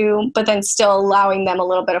you do, but then still allowing them a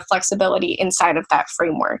little bit of flexibility inside of that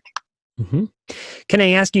framework. Mm-hmm. Can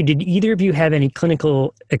I ask you, did either of you have any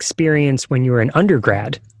clinical experience when you were an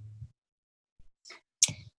undergrad?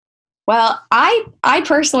 Well, I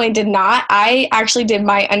personally did not. I actually did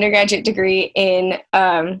my undergraduate degree in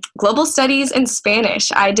global studies and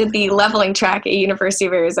Spanish. I did the leveling track at University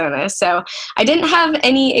of Arizona. So I didn't have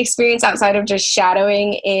any experience outside of just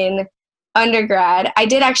shadowing in undergrad. I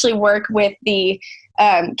did actually work with the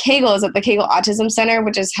Kegels at the Kegel Autism Center,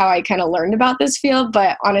 which is how I kind of learned about this field.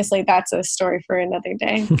 But honestly, that's a story for another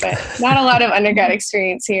day. But not a lot of undergrad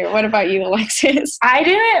experience here. What about you, Alexis? I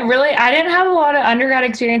didn't have a lot of undergrad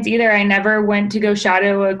experience either. I never went to go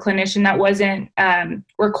shadow a clinician. That wasn't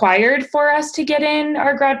required for us to get in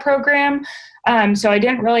our grad program. So I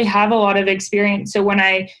didn't really have a lot of experience. So when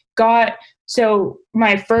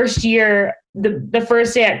my first year, the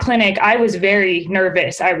first day at clinic, I was very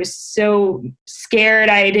nervous. I was so scared.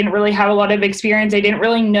 I didn't really have a lot of experience. I didn't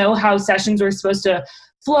really know how sessions were supposed to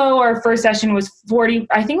flow. Our first session was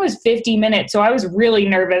 50 minutes. So I was really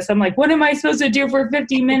nervous. I'm like, what am I supposed to do for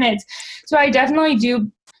 50 minutes? So I definitely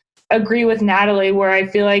do agree with Natalie, where I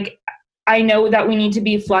feel like I know that we need to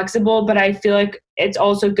be flexible, but I feel like it's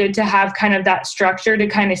also good to have kind of that structure to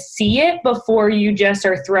kind of see it before you just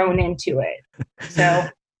are thrown into it. So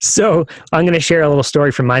So I'm going to share a little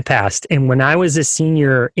story from my past. And when I was a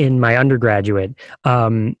senior in my undergraduate,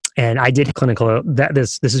 and I did clinical,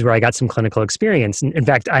 this is where I got some clinical experience. In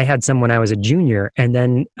fact, I had some when I was a junior, and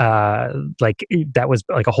then that was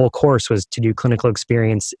like a whole course was to do clinical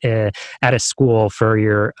experience at a school for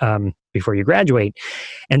your before you graduate.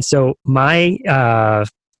 And so my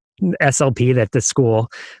SLP at the school,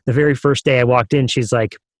 the very first day I walked in, she's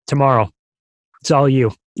like, "Tomorrow, it's all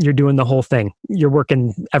you. You're doing the whole thing. You're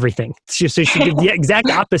working everything." So she did the exact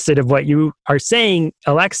opposite of what you are saying,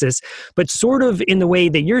 Alexis, but sort of in the way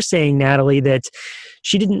that you're saying, Natalie, that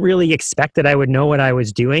she didn't really expect that I would know what I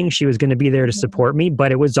was doing. She was going to be there to support me,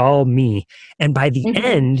 but it was all me. And by the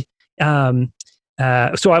end,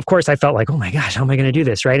 so of course I felt like, oh my gosh, how am I going to do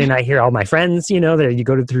this? Right. And I hear all my friends, that you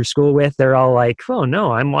go through school with, they're all like, oh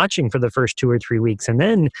no, I'm watching for the first 2 or 3 weeks. And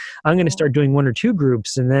then I'm going to start doing 1 or 2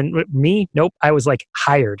 groups. And then me, nope, I was like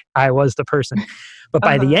hired. I was the person. But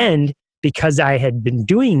by the end, because I had been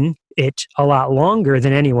doing it a lot longer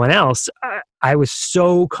than anyone else, I was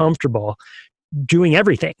so comfortable doing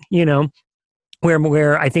everything,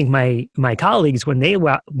 where I think my colleagues, when they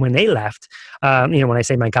left, when I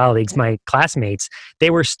say my colleagues, my classmates, they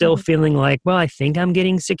were still feeling like, well, I think I'm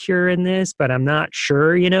getting secure in this, but I'm not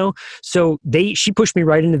sure, So she pushed me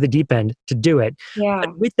right into the deep end to do it. Yeah.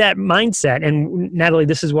 But with that mindset, and Natalie,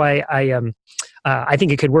 this is why I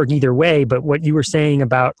think it could work either way. But what you were saying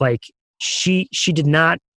about like she did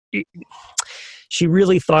not. She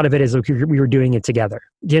really thought of it as like we were doing it together,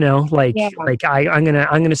 like I'm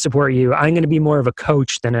gonna support you. I'm gonna be more of a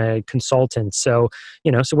coach than a consultant. So,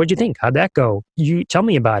 so what'd you think? How'd that go? You tell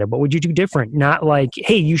me about it. What would you do different? Not like,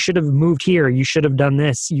 hey, you should have moved here. You should have done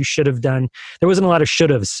this. You should have done. There wasn't a lot of should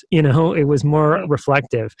haves. It was more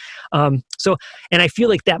reflective. And I feel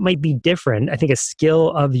like that might be different. I think a skill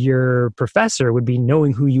of your professor would be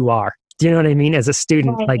knowing who you are. Do you know what I mean? As a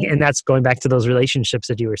student, and that's going back to those relationships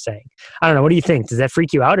that you were saying. I don't know. What do you think? Does that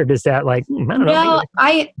freak you out, or does that I don't know? No,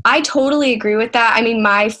 I totally agree with that. I mean,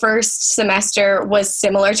 my first semester was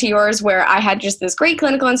similar to yours, where I had just this great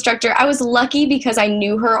clinical instructor. I was lucky because I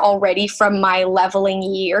knew her already from my leveling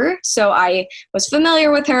year, so I was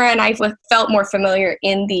familiar with her, and I felt more familiar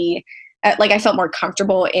in the I felt more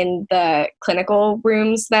comfortable in the clinical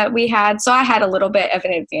rooms that we had. So I had a little bit of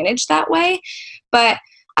an advantage that way, but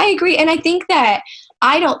I agree. And I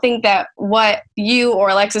don't think that what you or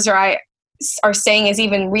Alexis or I are saying is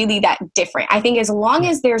even really that different. I think as long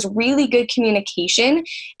as there's really good communication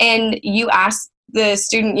and you ask the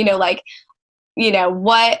student,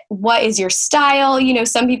 what is your style?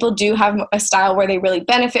 Some people do have a style where they really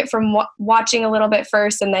benefit from watching a little bit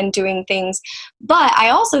first and then doing things. But I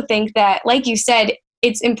also think that, like you said,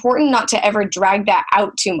 it's important not to ever drag that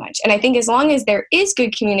out too much. And I think as long as there is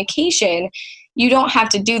good communication, you don't have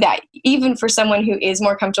to do that. Even for someone who is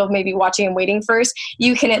more comfortable maybe watching and waiting first,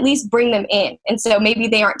 you can at least bring them in. And so maybe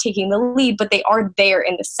they aren't taking the lead, but they are there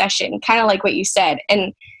in the session, kind of like what you said.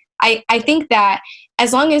 And I think that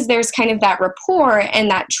as long as there's kind of that rapport and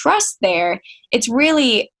that trust there, it's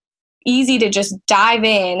really easy to just dive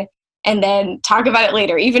in and then talk about it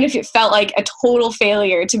later, even if it felt like a total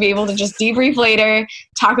failure, to be able to just debrief later,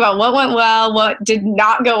 talk about what went well, what did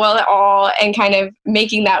not go well at all, and kind of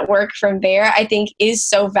making that work from there, I think is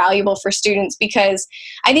so valuable for students, because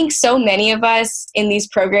I think so many of us in these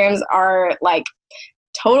programs are like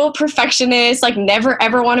total perfectionists, like never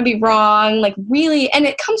ever want to be wrong, like really, and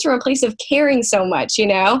it comes from a place of caring so much,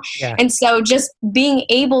 Yeah. And so just being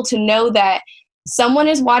able to know that someone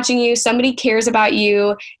is watching you, somebody cares about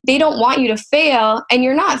you, they don't want you to fail, and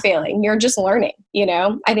you're not failing, you're just learning,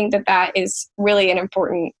 I think that is really an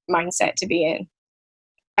important mindset to be in.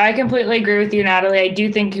 I completely agree with you, Natalie. I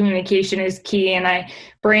do think communication is key. And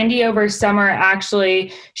Brandy over summer,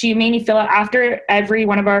 actually, she made me fill out after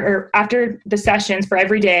after the sessions for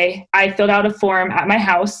every day, I filled out a form at my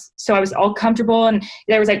house. So I was all comfortable. And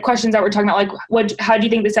there was questions that we're talking about, how do you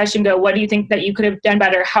think the session go? What do you think that you could have done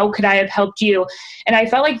better? How could I have helped you? And I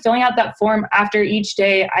felt like filling out that form after each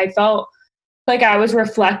day, I felt like I was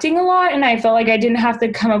reflecting a lot, and I felt like I didn't have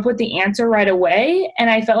to come up with the answer right away. And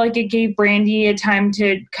I felt like it gave Brandy a time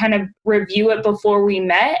to kind of review it before we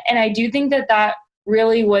met. And I do think that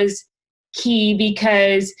really was key,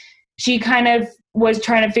 because she kind of was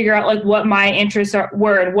trying to figure out what my interests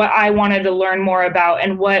were and what I wanted to learn more about,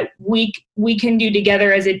 and what we can do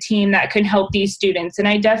together as a team that could help these students. And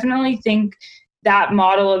I definitely think that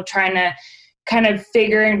model of trying to kind of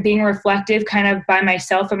figure and being reflective kind of by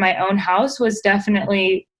myself in my own house was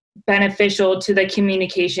definitely beneficial to the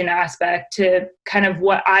communication aspect, to kind of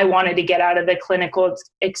what I wanted to get out of the clinical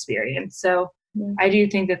experience. So I do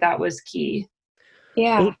think that was key.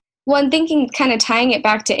 Yeah. Well, I'm thinking kind of tying it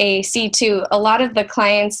back to AAC too, a lot of the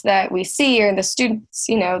clients that we see or the students,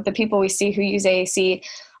 the people we see who use AAC,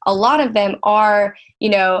 a lot of them are,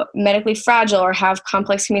 medically fragile or have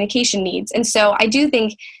complex communication needs. And so I do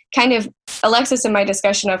think kind of Alexis and my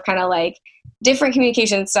discussion of kind of like different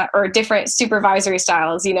communications or different supervisory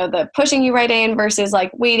styles, the pushing you right in versus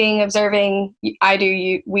like waiting, observing, I do,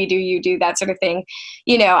 you, we do, you do, that sort of thing.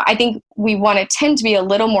 I think we want to tend to be a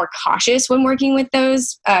little more cautious when working with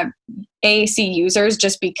those AAC users,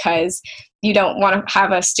 just because you don't want to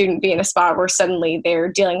have a student be in a spot where suddenly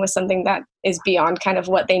they're dealing with something that is beyond kind of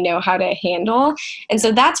what they know how to handle. And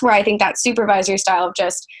so that's where I think that supervisory style of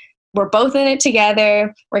just, we're both in it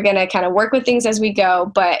together, we're going to kind of work with things as we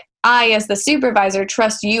go, but I, as the supervisor,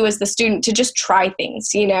 trust you as the student to just try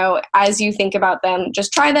things, as you think about them,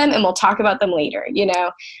 just try them and we'll talk about them later.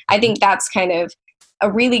 I think that's kind of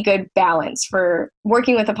a really good balance for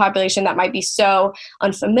working with a population that might be so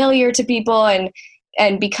unfamiliar to people.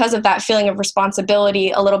 And because of that feeling of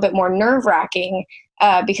responsibility, a little bit more nerve-wracking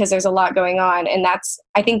because there's a lot going on. And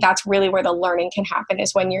I think that's really where the learning can happen,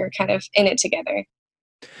 is when you're kind of in it together.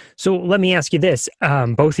 So let me ask you this.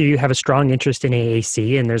 Both of you have a strong interest in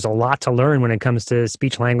AAC, and there's a lot to learn when it comes to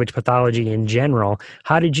speech-language pathology in general.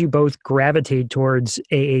 How did you both gravitate towards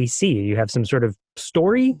AAC? You have some sort of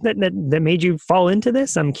story that made you fall into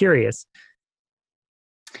this? I'm curious.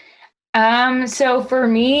 So for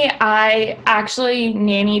me, I actually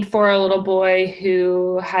nannied for a little boy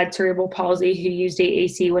who had cerebral palsy, who used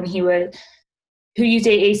AAC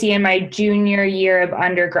in my junior year of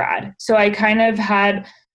undergrad. So I kind of had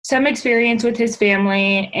some experience with his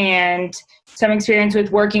family and some experience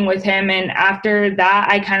with working with him. And after that,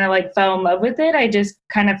 I kind of like fell in love with it. I just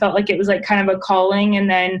kind of felt like it was like kind of a calling. And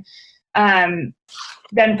then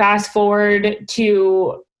fast forward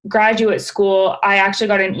to graduate school, I actually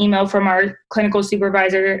got an email from our clinical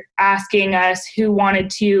supervisor asking us who wanted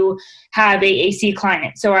to have AAC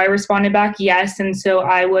client. So I responded back yes. And so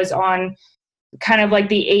I was on kind of like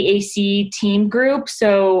the AAC team group.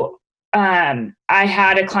 So I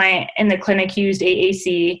had a client in the clinic who used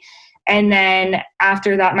AAC. And then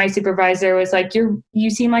after that, my supervisor was like, you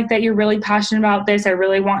seem like that you're really passionate about this. I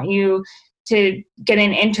really want you to get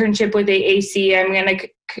an internship with AAC. I'm going to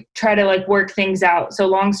try to like work things out. So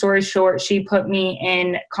long story short, she put me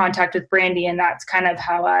in contact with Brandy, and that's kind of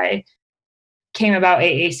how I came about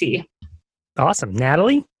AAC. Awesome.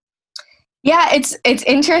 Natalie? Yeah, it's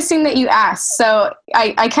interesting that you asked. So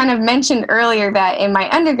I kind of mentioned earlier that in my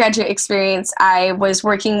undergraduate experience, I was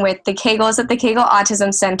working with the Kegels at the Kegel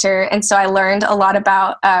Autism Center. And so I learned a lot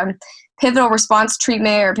about pivotal response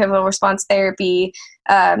treatment or pivotal response therapy.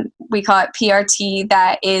 We call it PRT.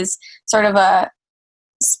 That is sort of a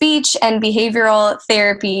speech and behavioral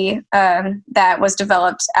therapy that was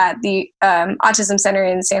developed at the Autism Center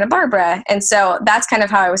in Santa Barbara. And so that's kind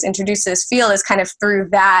of how I was introduced to this field, is kind of through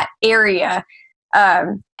that area.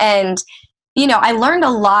 And, I learned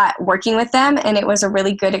a lot working with them, and it was a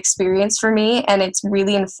really good experience for me. And it's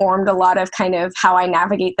really informed a lot of kind of how I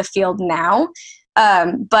navigate the field now.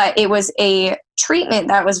 But it was a treatment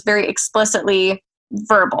that was very explicitly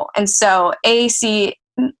verbal. And so AAC,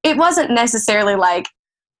 it wasn't necessarily like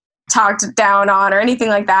talked down on or anything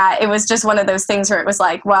like that. It was just one of those things where it was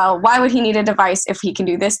like, well, why would he need a device if he can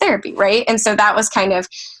do this therapy, right? And so that was kind of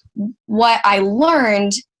what I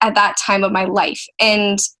learned at that time of my life.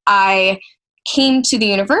 And I came to the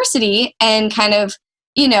university and kind of,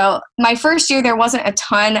 my first year, there wasn't a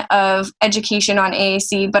ton of education on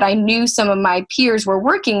AAC, but I knew some of my peers were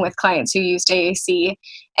working with clients who used AAC.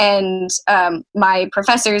 And my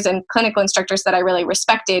professors and clinical instructors that I really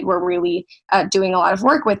respected were really doing a lot of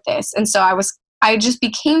work with this. And so I just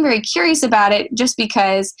became very curious about it, just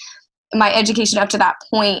because my education up to that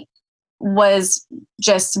point was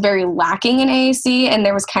just very lacking in AAC. And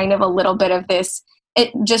there was kind of a little bit of this,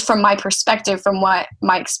 just from my perspective, from what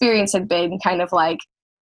my experience had been, kind of like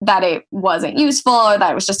that it wasn't useful, or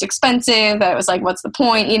that it was just expensive, that it was like, what's the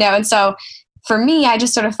point, And so for me, I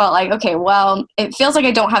just sort of felt like, okay, well, it feels like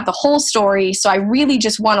I don't have the whole story, so I really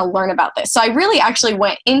just want to learn about this. So I really actually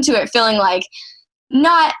went into it feeling like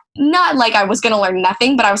not like I was going to learn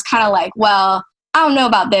nothing, but I was kind of like, well, I don't know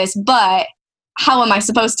about this, but how am I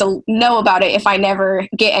supposed to know about it if I never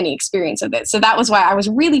get any experience of it? So that was why I was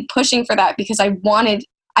really pushing for that, because I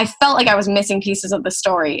felt like I was missing pieces of the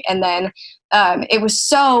story. And then it was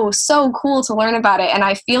so cool to learn about it. And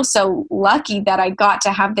I feel so lucky that I got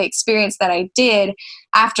to have the experience that I did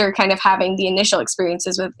after kind of having the initial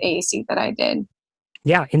experiences with AAC that I did.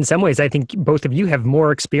 Yeah, in some ways, I think both of you have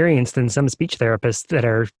more experience than some speech therapists that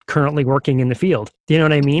are currently working in the field. Do you know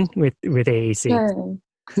what I mean with AAC? Sure.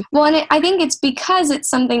 Well, and I think it's because it's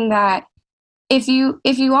something that if you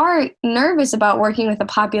are nervous about working with a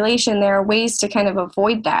population, there are ways to kind of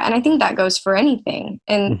avoid that. And I think that goes for anything.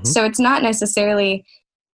 And so it's not necessarily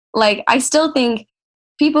like, I still think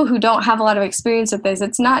people who don't have a lot of experience with this,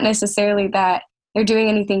 it's not necessarily that they're doing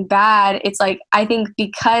anything bad. It's like, I think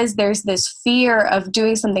because there's this fear of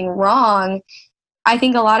doing something wrong, I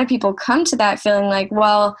think a lot of people come to that feeling like,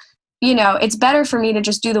 well, it's better for me to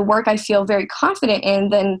just do the work I feel very confident in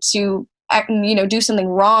than to, do something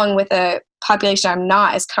wrong with a population I'm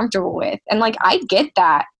not as comfortable with. And like, I get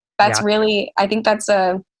that. That's really, I think that's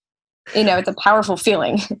it's a powerful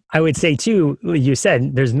feeling. I would say too, you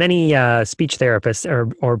said there's many speech therapists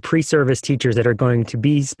or pre-service teachers that are going to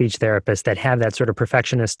be speech therapists that have that sort of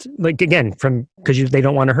perfectionist, like again, because they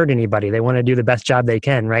don't want to hurt anybody. They want to do the best job they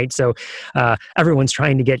can, right? So everyone's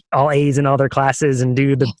trying to get all A's in all their classes and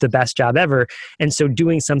do the best job ever. And so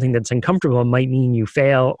doing something that's uncomfortable might mean you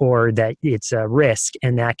fail or that it's a risk.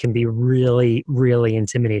 And that can be really, really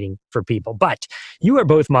intimidating for people. But you are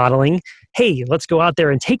both modeling, hey, let's go out there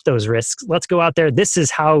and take those risks. Let's go out there. This is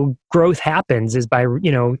how growth happens, is by,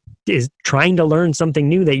 is trying to learn something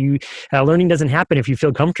new that learning doesn't happen if you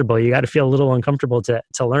feel comfortable. You got to feel a little uncomfortable to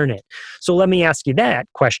learn it. So let me ask you that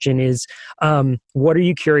question is, what are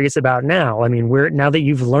you curious about now? I mean, now that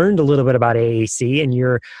you've learned a little bit about AAC and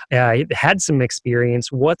you're had some experience,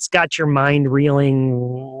 what's got your mind reeling?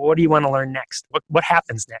 What do you want to learn next? What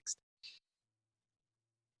happens next?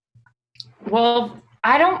 Well,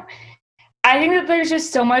 I think that there's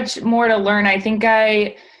just so much more to learn. I think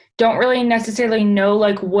I don't really necessarily know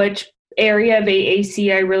like which area of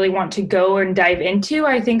AAC I really want to go and dive into.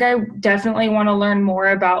 I think I definitely want to learn more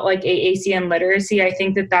about like AAC and literacy. I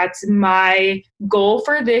think that that's my goal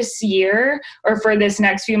for this year or for this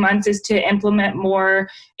next few months, is to implement more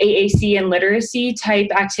AAC and literacy type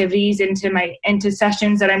activities into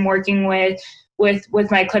sessions that I'm working with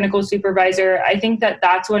my clinical supervisor. I think that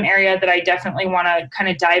that's one area that I definitely want to kind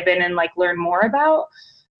of dive in and like learn more about.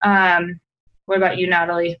 What about you,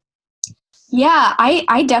 Natalie? Yeah,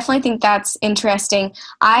 I definitely think that's interesting.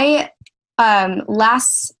 I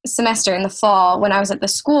last semester in the fall, when I was at the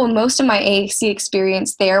school, most of my AAC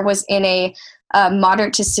experience there was in a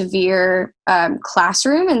moderate to severe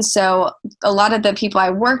classroom. And so a lot of the people I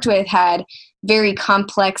worked with had very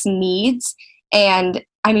complex needs, and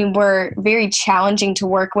I mean, were very challenging to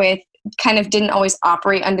work with, kind of didn't always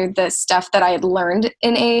operate under the stuff that I had learned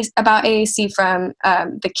about AAC from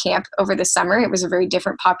the camp over the summer. It was a very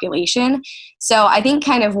different population. So I think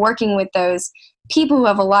kind of working with those people who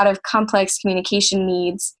have a lot of complex communication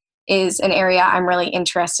needs is an area I'm really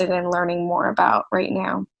interested in learning more about right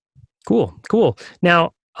now. Cool.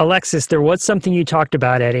 Now, Alexis, there was something you talked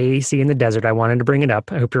about at AAC in the desert. I wanted to bring it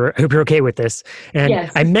up. I hope you're okay with this. And yes.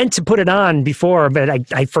 I meant to put it on before, but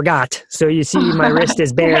I forgot. So you see my wrist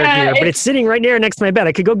is bare here, but it's sitting right there next to my bed.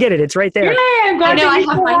 I could go get it. It's right there. Yeah, I'm glad I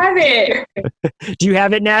have it. Do you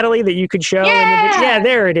have it, Natalie, that you could show? Yeah,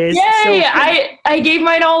 there it is. Yay! So, I gave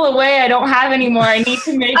mine all away. I don't have anymore. I need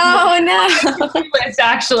to make no list,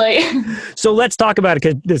 actually. So let's talk about it,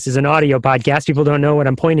 because this is an audio podcast. People don't know what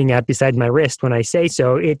I'm pointing at besides my wrist when I say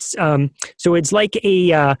so. It's like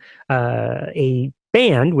a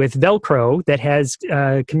band with Velcro that has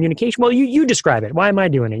communication. Well, you describe it. Why am I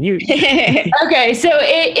doing it? You. Okay, so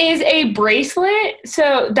it is a bracelet.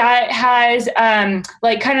 So that has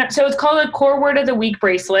so it's called a Core Word of the Week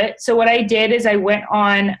bracelet. So what I did is I went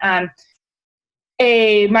on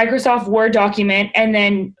a Microsoft Word document and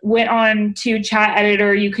then went on to Chat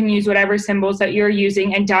Editor. You can use whatever symbols that you're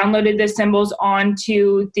using, and downloaded the symbols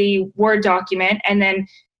onto the Word document, and then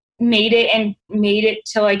made it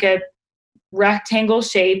to like a rectangle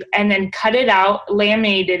shape, and then cut it out,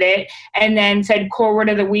 laminated it, and then said Core Word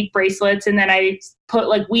of the Week bracelets. And then I put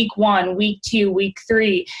like week 1, week 2, week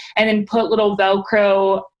 3, and then put little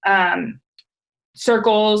Velcro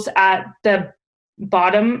circles at the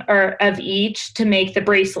bottom of each to make the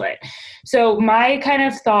bracelet. So my kind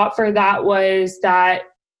of thought for that was that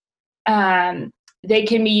they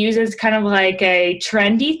can be used as kind of like a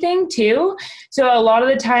trendy thing too. So a lot of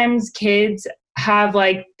the times kids have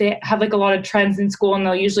like a lot of trends in school, and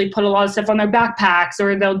they'll usually put a lot of stuff on their backpacks,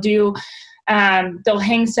 or they'll do they'll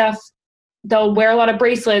hang stuff, they'll wear a lot of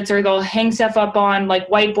bracelets, or they'll hang stuff up on like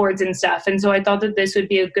whiteboards and stuff. And so I thought that this would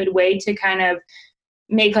be a good way to kind of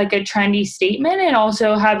make like a trendy statement, and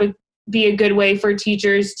also be a good way for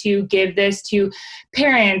teachers to give this to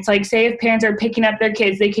parents. Like, say if parents are picking up their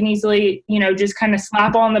kids, they can easily, just kind of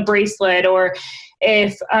slap on the bracelet. Or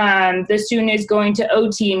if the student is going to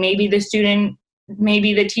OT, maybe the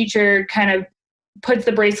teacher kind of puts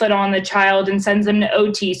the bracelet on the child and sends them to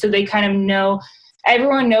OT, so they kind of know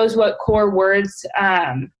everyone knows what core words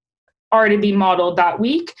are to be modeled that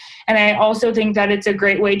week. And I also think that it's a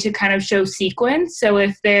great way to kind of show sequence. So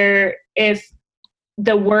if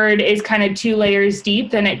the word is kind of 2 layers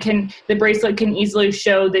deep, then the bracelet can easily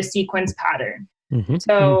show the sequence pattern. Mm-hmm.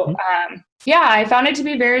 So, I found it to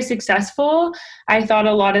be very successful. I thought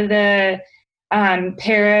a lot of the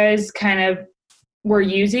paras kind of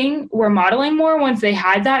were modeling more once they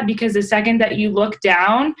had that, because the second that you look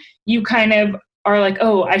down, you kind of are like,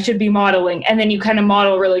 oh, I should be modeling. And then you kind of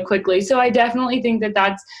model really quickly. So I definitely think that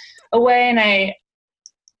that's a way. And I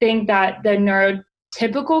think that the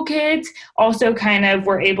neurotypical kids also kind of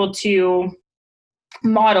were able to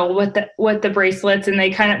model with the bracelets, and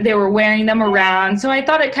they were wearing them around. So I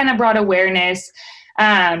thought it kind of brought awareness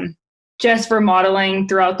just for modeling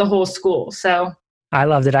throughout the whole school. So I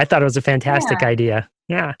loved it. I thought it was a fantastic idea.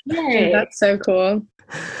 Yeah. Yay. That's so cool.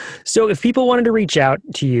 So if people wanted to reach out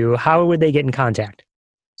to you, how would they get in contact?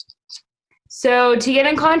 So to get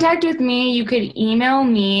in contact with me, you could email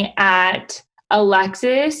me at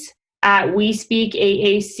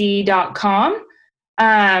alexis@wespeakaac.com.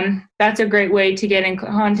 That's a great way to get in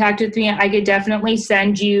contact with me. I could definitely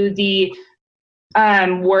send you the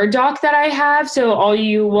Word doc that I have. So all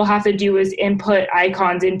you will have to do is input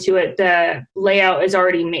icons into it. The layout is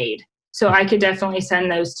already made. So I could definitely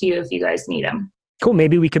send those to you if you guys need them. Cool.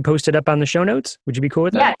 Maybe we could post it up on the show notes. Would you be cool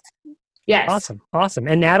with that? Yes. Awesome.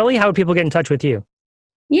 And Natalie, how would people get in touch with you?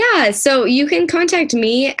 Yeah, so you can contact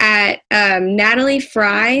me at Natalie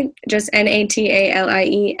Fry, just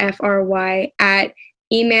NATALIEFRY at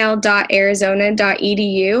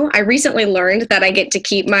email.arizona.edu. I recently learned that I get to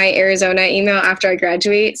keep my Arizona email after I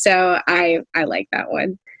graduate, so I like that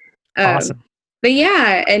one. Awesome. But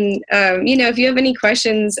yeah, and if you have any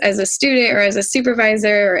questions as a student or as a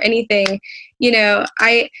supervisor or anything,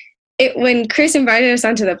 when Chris invited us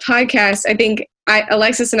onto the podcast, I think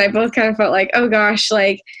Alexis and I both kind of felt like, oh gosh,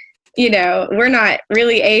 we're not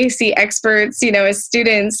really AAC experts, as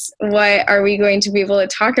students. What are we going to be able to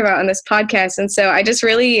talk about on this podcast? And so I just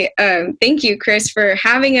really thank you, Chris, for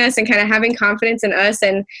having us and kind of having confidence in us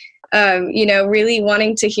and, really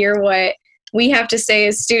wanting to hear what we have to say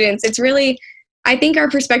as students. It's really, I think our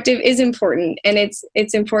perspective is important, and it's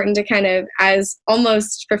important to kind of, as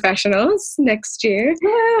almost professionals next year,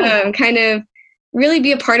 kind of really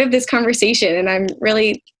be a part of this conversation. And I'm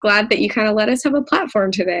really glad that you kind of let us have a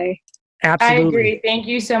platform today. Absolutely. I agree. Thank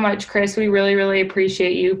you so much, Chris. We really, really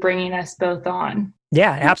appreciate you bringing us both on.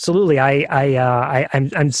 Yeah, absolutely.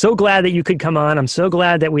 I'm so glad that you could come on. I'm so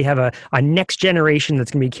glad that we have a next generation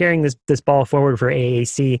that's going to be carrying this ball forward for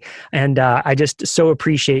AAC. And I just so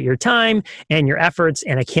appreciate your time and your efforts.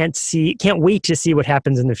 And I can't wait to see what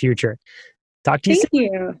happens in the future. Talk to you soon.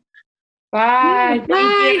 Thank you. Bye.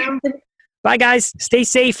 Thank you. Bye, guys. Stay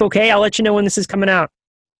safe, okay? I'll let you know when this is coming out.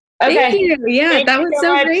 Okay. Thank you. Yeah, that was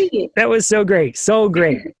so great. That was so great. So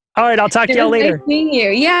great. All right, I'll talk to y'all later. Nice meeting you.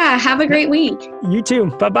 Yeah, have a great week. You too.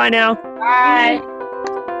 Bye-bye now. Bye.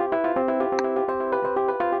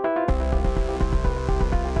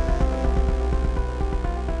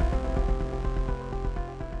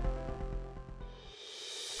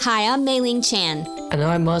 Hi, I'm Mei-Ling Chan. And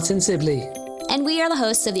I'm Martin Sibley. And we are the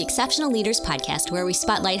hosts of the Exceptional Leaders Podcast, where we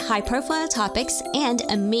spotlight high-profile topics and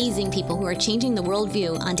amazing people who are changing the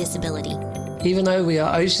worldview on disability. Even though we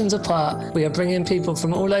are oceans apart, we are bringing people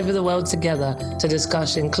from all over the world together to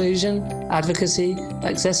discuss inclusion, advocacy,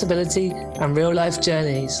 accessibility, and real-life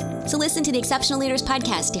journeys. So listen to the Exceptional Leaders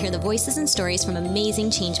Podcast to hear the voices and stories from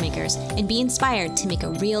amazing changemakers and be inspired to make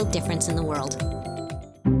a real difference in the world.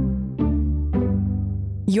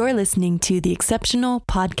 You're listening to the Exceptional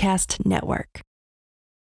Podcast Network.